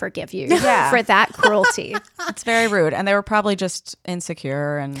never forgive you for that cruelty. It's very rude, and they were probably just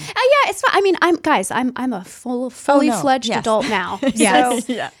insecure and. Yeah, it's fine. I mean, I'm a fully fledged adult now. Yes.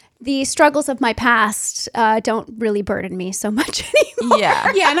 So the struggles of my past don't really burden me so much anymore.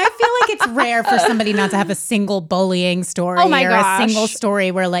 Yeah. Yeah, and I feel like it's rare for somebody not to have a single bullying story Oh my or gosh. a single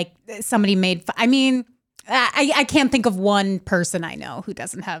story where like somebody made I mean, I can't think of one person I know who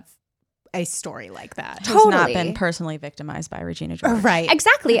doesn't have a story like that. Who's not Totally. been personally victimized by Regina George. Right.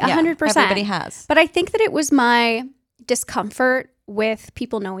 Exactly, 100%. Everybody has. But I think that it was my discomfort with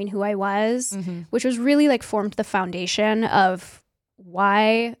people knowing who I was, which was really like formed the foundation of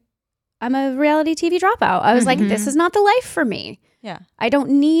why I'm a reality TV dropout. I was like, this is not the life for me. Yeah. I don't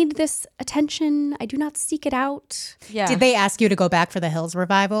need this attention. I do not seek it out. Yeah. Did they ask you to go back for the Hills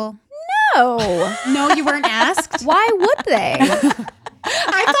revival? No. No, you weren't asked? Why would they?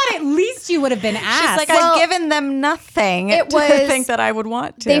 I thought at least you would have been asked. She's like, I've given them nothing it to was- think that I would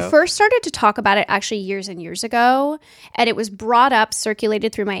want to. They first started to talk about it actually years and years ago, and it was brought up,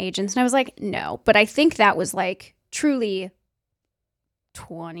 circulated through my agents, and I was like, no. But I think that was like truly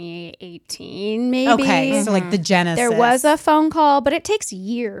 2018, maybe. Okay, so like the genesis. There was a phone call, but it takes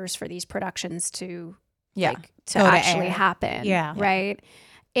years for these productions to Yeah. to Go to actually air. happen. Yeah. Right.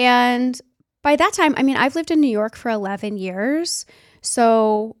 And by that time, I mean, I've lived in New York for 11 years.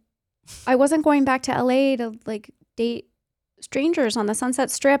 So I wasn't going back to LA to like date strangers on the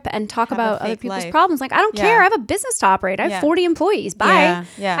Sunset Strip and talk Have a about other fake people's life. problems. Like, I don't Yeah. care. I have a business to operate. I have Yeah. 40 employees. Bye. Yeah.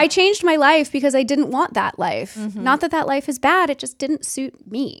 Yeah. I changed my life because I didn't want that life. Not that that life is bad. It just didn't suit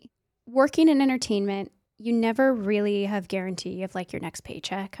me. Working in entertainment, you never really have guarantee of like your next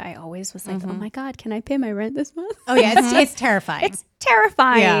paycheck. I always was like, oh my God, can I pay my rent this month? Oh yeah, it's terrifying. It's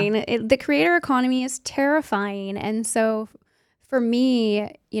terrifying. The creator economy is terrifying. And so for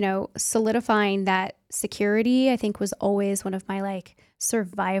me, you know, solidifying that security, I think was always one of my like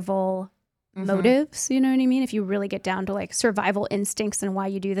survival motives. You know what I mean? If you really get down to like survival instincts and why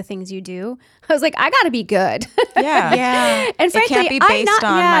you do the things you do, I was like, I got to be good. Yeah. yeah. And frankly, it can't be I'm based not,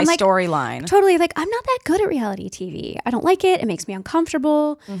 on yeah, my I'm like, storyline. totally like, I'm not that good at reality TV. I don't like it. It makes me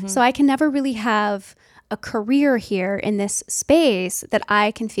uncomfortable. So I can never really have a career here in this space that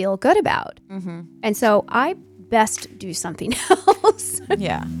I can feel good about. And so I best do something else.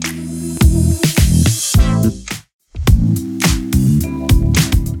 Yeah.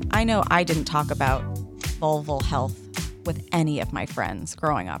 I know I didn't talk about vulval health with any of my friends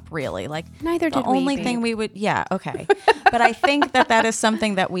growing up, really. Like, Neither the did we, only thing we would, yeah, okay. But I think that is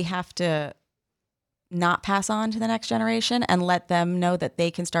something that we have to not pass on to the next generation and let them know that they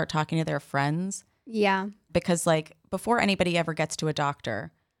can start talking to their friends. Yeah. Because like before anybody ever gets to a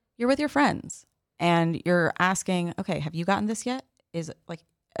doctor, you're with your friends and you're asking, okay, have you gotten this yet? Is like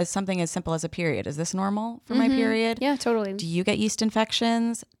as something as simple as a period. Is this normal for my period? Yeah, totally. Do you get yeast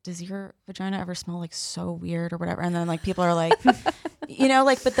infections? Does your vagina ever smell like so weird or whatever? And then like people are like, you know,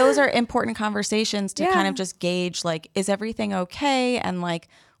 like, but those are important conversations to kind of just gauge like, is everything okay? And like,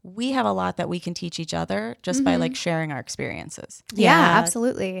 we have a lot that we can teach each other just by like sharing our experiences. Yeah,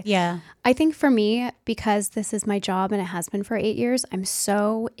 absolutely. Yeah. I think for me, because this is my job and it has been for 8 years, I'm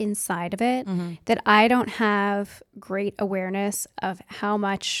so inside of it that I don't have great awareness of how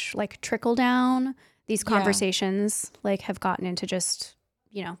much like trickle down these conversations like have gotten into just,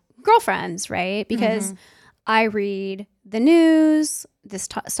 you know, girlfriends, right? Because I read the news, this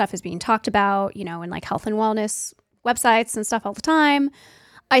stuff is being talked about, you know, in like health and wellness websites and stuff all the time.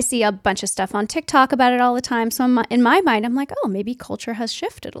 I see a bunch of stuff on TikTok about it all the time. So in my mind, I'm like, oh, maybe culture has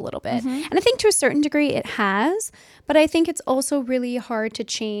shifted a little bit. And I think to a certain degree it has, but I think it's also really hard to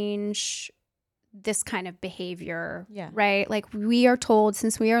change this kind of behavior, right? Like we are told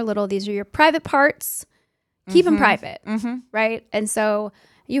since we are little, these are your private parts, keep them private, right? And so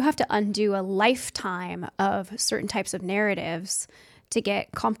you have to undo a lifetime of certain types of narratives to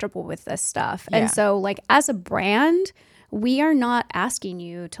get comfortable with this stuff. And so like as a brand, we are not asking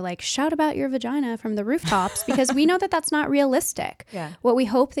you to like shout about your vagina from the rooftops because we know that that's not realistic. What we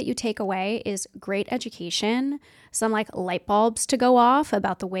hope that you take away is great education, some like light bulbs to go off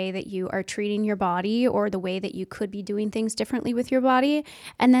about the way that you are treating your body or the way that you could be doing things differently with your body,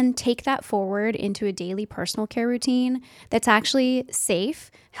 and then take that forward into a daily personal care routine that's actually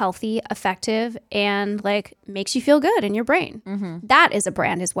safe, healthy, effective, and like makes you feel good in your brain. That is a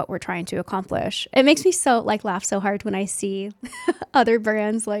brand is what we're trying to accomplish. It makes me so like laugh so hard when I see other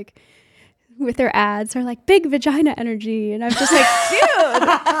brands like with their ads are like big vagina energy, and I'm just like, dude,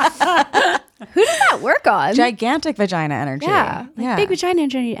 who does that work on? Gigantic vagina energy. Yeah, like big vagina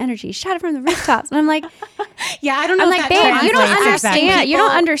energy. Shout it from the rooftops, and I'm like, I don't know. I'm if like, that babe, you don't translates understand. exactly. You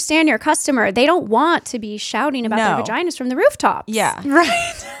don't understand your customer. They don't want to be shouting about their vaginas from the rooftops. Yeah.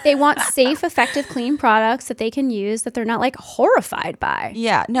 Right. They want safe, effective, clean products that they can use that they're not like horrified by.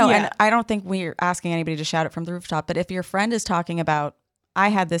 Yeah. No, and I don't think we're asking anybody to shout it from the rooftop, but if your friend is talking about, I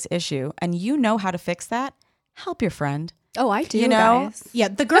had this issue and you know how to fix that, help your friend. Oh, I do, you know? guys. Yeah,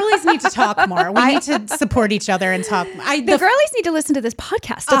 the girlies need to talk more. We need to support each other and talk. The girlies need to listen to this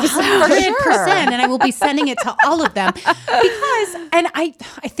podcast. 100%, and I will be sending it to all of them because, and I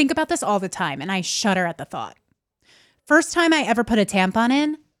think about this all the time, and I shudder at the thought. First time I ever put a tampon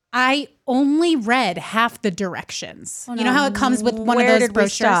in, I only read half the directions. You know how it comes with one of those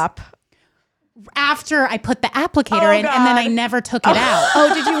brochures? Stop? After I put the applicator in, and then I never took it out.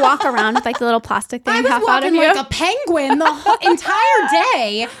 Oh, did you walk around with like the little plastic thing I was half out of walking you? like a penguin the whole entire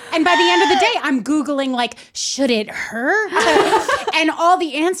day. And by the end of the day, I'm Googling like, should it hurt? And all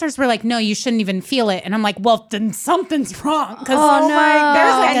the answers were like, no, you shouldn't even feel it. And I'm like, well, then something's wrong. Oh, no.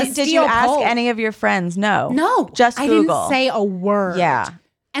 There's like And a did you steel ask pole. any of your friends? No. Just Google. I didn't say a word. Yeah.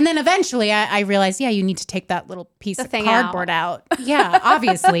 And then eventually I realized, you need to take that little piece of thing cardboard out. Yeah,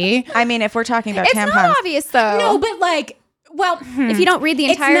 obviously. I mean, if we're talking about It's tampons. not obvious though. No, but like, well, if you don't read the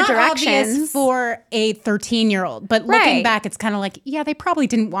entire it's not directions obvious for a 13-year-old. But looking back, it's kind of like, they probably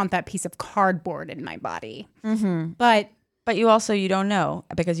didn't want that piece of cardboard in my body. But you also, you don't know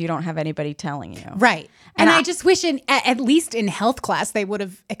because you don't have anybody telling you. right. And I just wish at least in health class, they would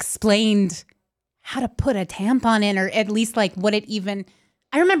have explained how to put a tampon in, or at least like what it even...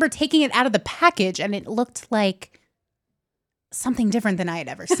 I remember taking it out of the package and it looked like something different than I had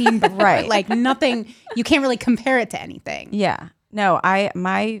ever seen before. Right. Like nothing, you can't really compare it to anything. Yeah. No,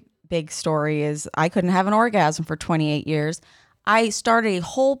 my big story is I couldn't have an orgasm for 28 years. I started a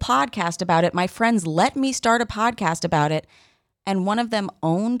whole podcast about it. My friends let me start a podcast about it. And one of them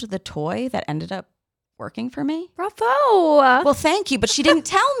owned the toy that ended up working for me. Bravo. Well, thank you. But she didn't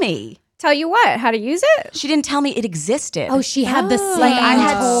tell me. Tell you what, how to use it? She didn't tell me it existed. Oh, she had the same Like I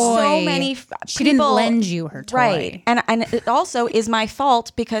had toy. so many She didn't lend you her toy. Right. And it also is my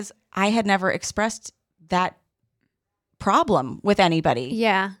fault because I had never expressed that problem with anybody.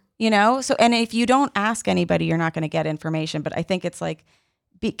 Yeah. You know? So, and if you don't ask anybody, you're not going to get information. But I think it's like,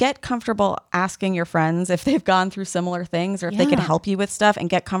 get comfortable asking your friends if they've gone through similar things or if they can help you with stuff, and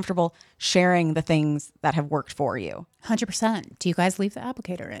get comfortable sharing the things that have worked for you. 100%. Do you guys leave the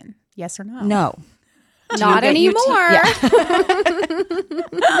applicator in? Yes or no? No. Not anymore.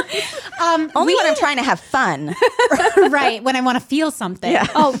 Only when I'm trying to have fun. Right, when I want to feel something. Yeah.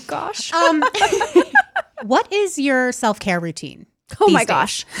 Oh gosh. What is your self-care routine? Oh these my days?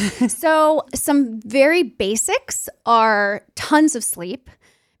 gosh. So some very basics are tons of sleep,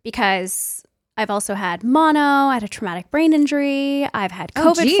 because I've also had mono, I had a traumatic brain injury, I've had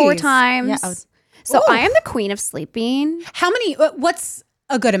Oh, COVID 4 geez. times. Yeah, so Ooh. I am the queen of sleeping. How many? What's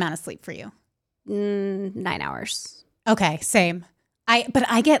a good amount of sleep for you? 9 hours. Okay, same. But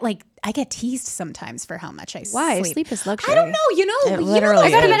I get teased sometimes for how much I Why? sleep. Sleep is luxury. I don't know. It literally I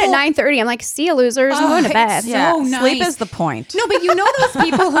go to bed at is. 9:30. I'm like, see you losers. I'm going to bed. it's so Sleep nice. is the point. No, but you know those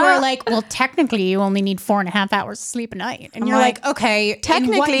people who are like, well, technically you only need 4.5 hours of sleep a night. And you're like, okay,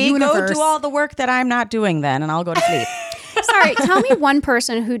 Technically, in what go universe? do all the work that I'm not doing then, and I'll go to sleep. Sorry, tell me one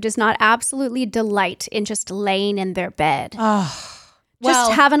person who does not absolutely delight in just laying in their bed.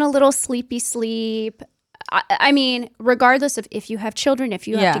 Just having a little sleepy sleep. I mean, regardless of if you have children, if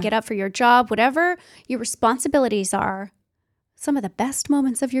you have to get up for your job, whatever your responsibilities are, some of the best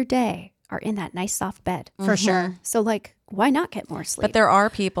moments of your day are in that nice soft bed. for sure. So like, why not get more sleep? But there are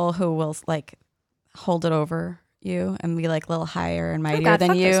people who will like hold it over you and be like a little higher and mightier God, than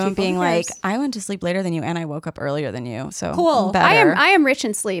fuck you, those and people. being Who like, cares? I went to sleep later than you and I woke up earlier than you. So Cool. better. I am rich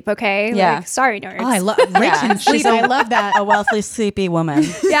in sleep, okay? Yeah. Like, sorry, nerds. Oh, I love rich and sleep. I love that. a wealthy, sleepy woman.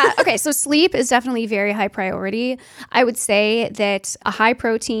 Yeah. Okay. So sleep is definitely very high priority. I would say that a high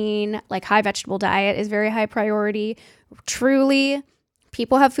protein, like high vegetable diet is very high priority. Truly,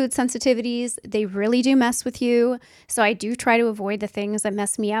 people have food sensitivities. They really do mess with you. So I do try to avoid the things that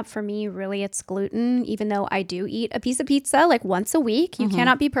mess me up. For me, really, it's gluten, even though I do eat a piece of pizza like once a week. You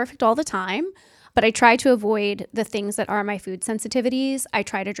cannot be perfect all the time. But I try to avoid the things that are my food sensitivities. I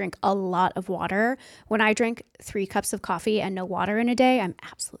try to drink a lot of water. When I drink 3 cups of coffee and no water in a day, I'm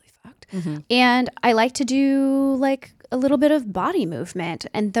absolutely fucked. And I like to do like a little bit of body movement.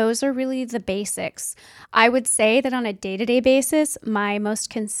 And those are really the basics. I would say that on a day-to-day basis, my most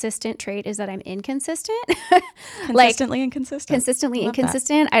consistent trait is that I'm inconsistent. Consistently inconsistent. Consistently Love that.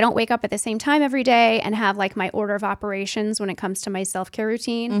 inconsistent. I don't wake up at the same time every day and have like my order of operations when it comes to my self-care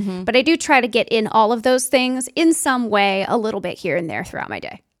routine. But I do try to get in all of those things in some way, a little bit here and there throughout my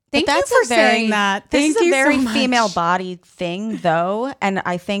day. Thank But you that's for a very, saying that. This Thank is a you very so much. female body thing, though, and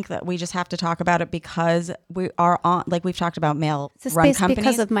I think that we just have to talk about it because we are on, like we've talked about male Is this run based companies.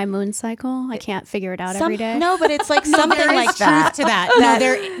 because of my moon cycle? I can't figure it out every day. No, but it's like something there is like truth that. to that. No,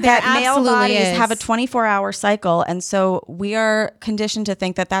 there that male absolutely bodies is. have a 24-hour cycle, and so we are conditioned to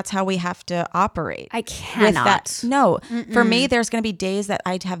think that that's how we have to operate. I with cannot. that. No, for me, there's going to be days that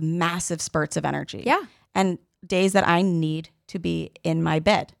I'd have massive spurts of energy. Yeah. And days that I need to be in my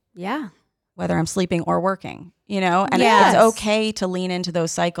bed, Yeah. whether I'm sleeping or working, and Yes. it's okay to lean into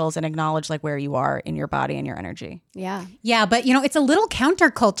those cycles and acknowledge like where you are in your body and your energy. Yeah. Yeah, but it's a little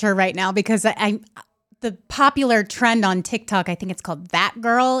counterculture right now because the popular trend on TikTok, I think it's called That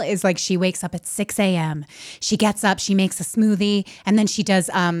Girl, is like she wakes up at 6 a.m. She gets up, she makes a smoothie, and then she does,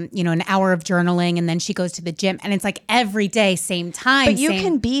 an hour of journaling, and then she goes to the gym. And it's like every day, same time. But you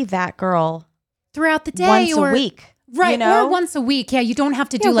can be that girl throughout the day once or a week. Right, or once a week. Yeah, you don't have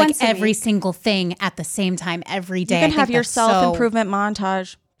to do like once a every week. single thing at the same time every day. You can I have think your that's so- self-improvement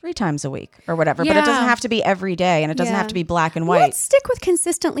montage 3 times a week or whatever, but it Yeah. doesn't have to be every day and it doesn't Yeah. have to be black and white. Let's stick with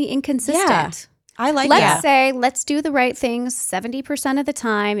consistently inconsistent. Yeah. I like Let's that. say, let's do the right things 70% of the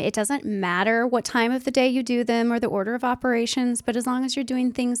time. It doesn't matter what time of the day you do them or the order of operations, but as long as you're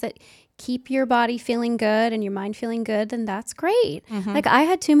doing things that keep your body feeling good and your mind feeling good, then that's great. Like I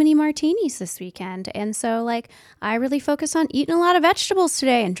had too many martinis this weekend. And so like I really focused on eating a lot of vegetables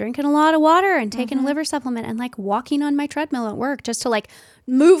today and drinking a lot of water and taking a liver supplement and like walking on my treadmill at work just to like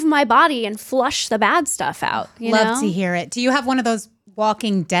move my body and flush the bad stuff out. You Love know? to hear it. Do you have one of those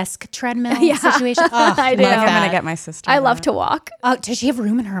walking desk treadmill Yeah. situations? Oh, I do. love I'm that. going to get my sister. I love to walk. Oh, does she have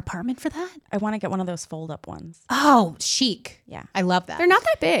room in her apartment for that? I want to get one of those fold-up ones. Oh, chic. Yeah. I love that. They're not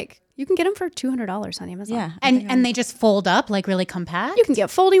that big. You can get them for $200 on Amazon. Yeah. and they just fold up like really compact. You can get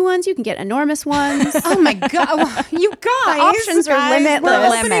foldy ones. You can get enormous ones. Oh my god, you guys! options are limitless.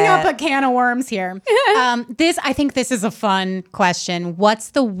 We're opening up a can of worms here. I think this is a fun question.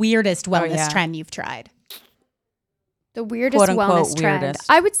 What's the weirdest wellness yeah. trend you've tried? The weirdest Quote, unquote, wellness trend. weirdest.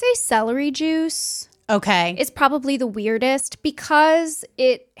 I would say celery juice Okay, is probably the weirdest because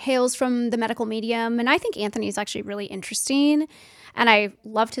it hails from the medical medium. And I think Anthony's actually really interesting. And I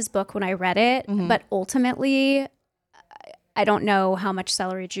loved his book when I read it. But ultimately, I don't know how much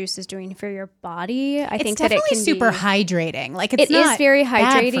celery juice is doing for your body. I think that definitely it can super be, hydrating. Like it's it is not very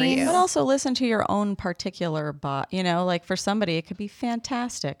bad for hydrating. you. But also listen to your own particular body. Like for somebody, it could be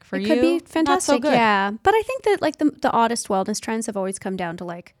fantastic. For It you, could be not so fantastic, good. yeah. But I think that like the oddest wellness trends have always come down to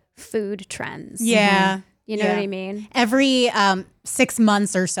like food trends. Yeah. You know what I mean? Every 6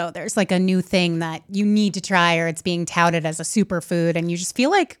 months or so, there's like a new thing that you need to try, or it's being touted as a superfood, and you just feel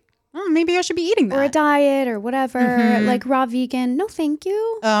like, oh, maybe I should be eating that. Or a diet or whatever, like raw vegan. No, thank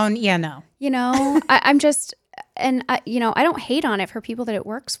you. Oh, yeah, no. I'm just, and I don't hate on it for people that it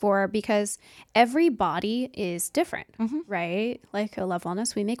works for, because every body is different, right? Like at Love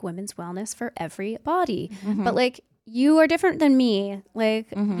Wellness, we make women's wellness for every body. But like, you are different than me. Like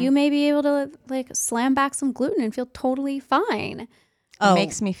you may be able to like slam back some gluten and feel totally fine. It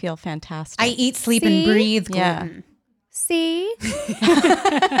makes me feel fantastic. I eat, sleep, and breathe gluten. See?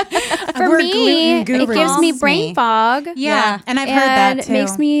 For For me, it gives me brain fog. Yeah, and I've heard And that too. it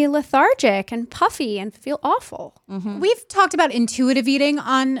makes me lethargic and puffy and feel awful. We've talked about intuitive eating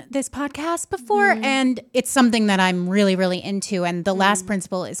on this podcast before, and it's something that I'm really, really into. And the last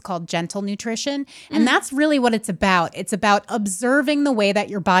principle is called gentle nutrition. And that's really what it's about. It's about observing the way that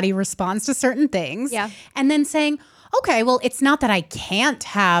your body responds to certain things. Yeah. And then saying, okay, well, it's not that I can't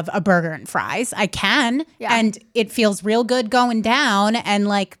have a burger and fries. I can. Yeah. And it feels real good going down. And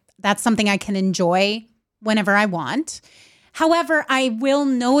like, that's something I can enjoy whenever I want. However, I will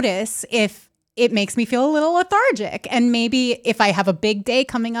notice if it makes me feel a little lethargic. And maybe if I have a big day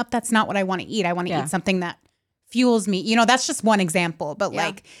coming up, that's not what I want to eat. I want to eat something that fuels me. That's just one example. But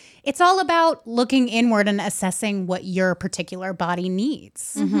like, it's all about looking inward and assessing what your particular body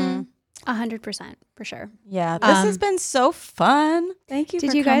needs. 100% for sure. Yeah, this has been so fun. Thank you Did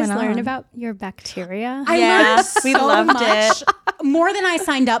for you guys coming learn on. about your bacteria? I Yeah, learned we so loved much, it. more than I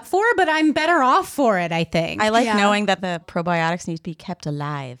signed up for, but I'm better off for it, I think. I like knowing that the probiotics need to be kept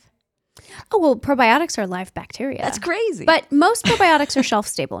alive. Oh, well, probiotics are live bacteria. That's crazy. But most probiotics are shelf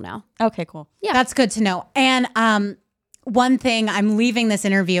stable now. Okay, cool. Yeah. That's good to know. And one thing, I'm leaving this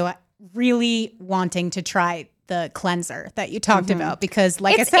interview really wanting to try the cleanser that you talked about, because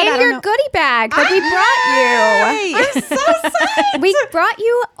like It's I said, in I don't your know. goodie bag that we brought you. I'm so psyched. We brought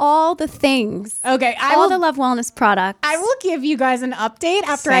you all the things. Okay, I all will the Love Wellness products. I will give you guys an update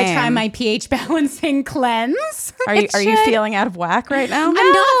after I try Same. my pH balancing cleanse. Are you feeling out of whack right now? I'm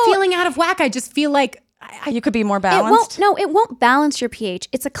not feeling out of whack. I just feel like You could be more It balanced. won't balance your pH.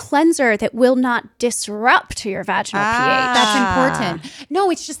 It's a cleanser that will not disrupt your vaginal pH. that's important. No,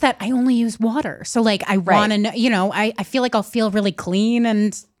 it's just that I only use water. So like I want to know, I feel like I'll feel really clean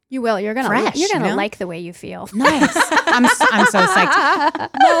and You will. You're gonna Fresh, like the way you feel. nice. I'm so psyched.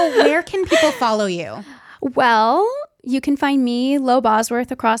 Well, where can people follow you? Well, you can find me, Lo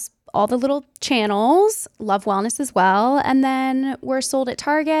Bosworth, across all the little channels, Love Wellness as well. And then we're sold at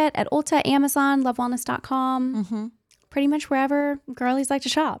Target, at Ulta, Amazon, lovewellness.com. Pretty much wherever girlies like to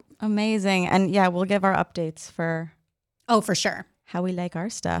shop. Amazing. And yeah, we'll give our updates for Oh, for sure. how we like our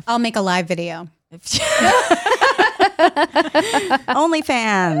stuff. I'll make a live video.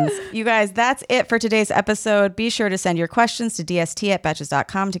 OnlyFans. You guys, that's it for today's episode. Be sure to send your questions to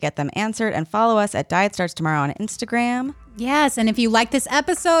dst@betches.com to get them answered, and follow us at Diet Starts Tomorrow on Instagram. Yes, and if you like this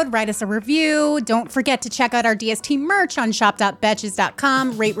episode, write us a review. Don't forget to check out our DST merch on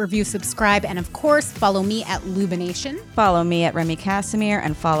shop.betches.com. Rate, review, subscribe, and of course, follow me at Lubination. Follow me at Remy Casimir,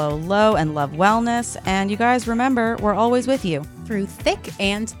 and follow Lo and Love Wellness. And you guys, remember, we're always with you. Through thick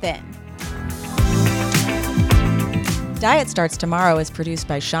and thin. Diet Starts Tomorrow is produced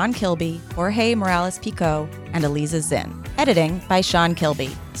by Sean Kilby, Jorge Morales-Pico, and Eliza Zinn. Editing by Sean Kilby.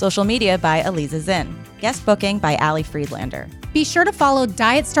 Social media by Eliza Zinn. Guest booking by Ali Friedlander. Be sure to follow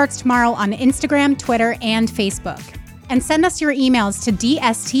Diet Starts Tomorrow on Instagram, Twitter, and Facebook. And send us your emails to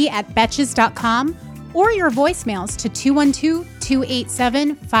dst@betches.com or your voicemails to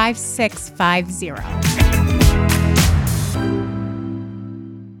 212-287-5650.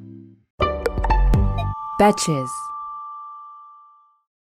 Betches.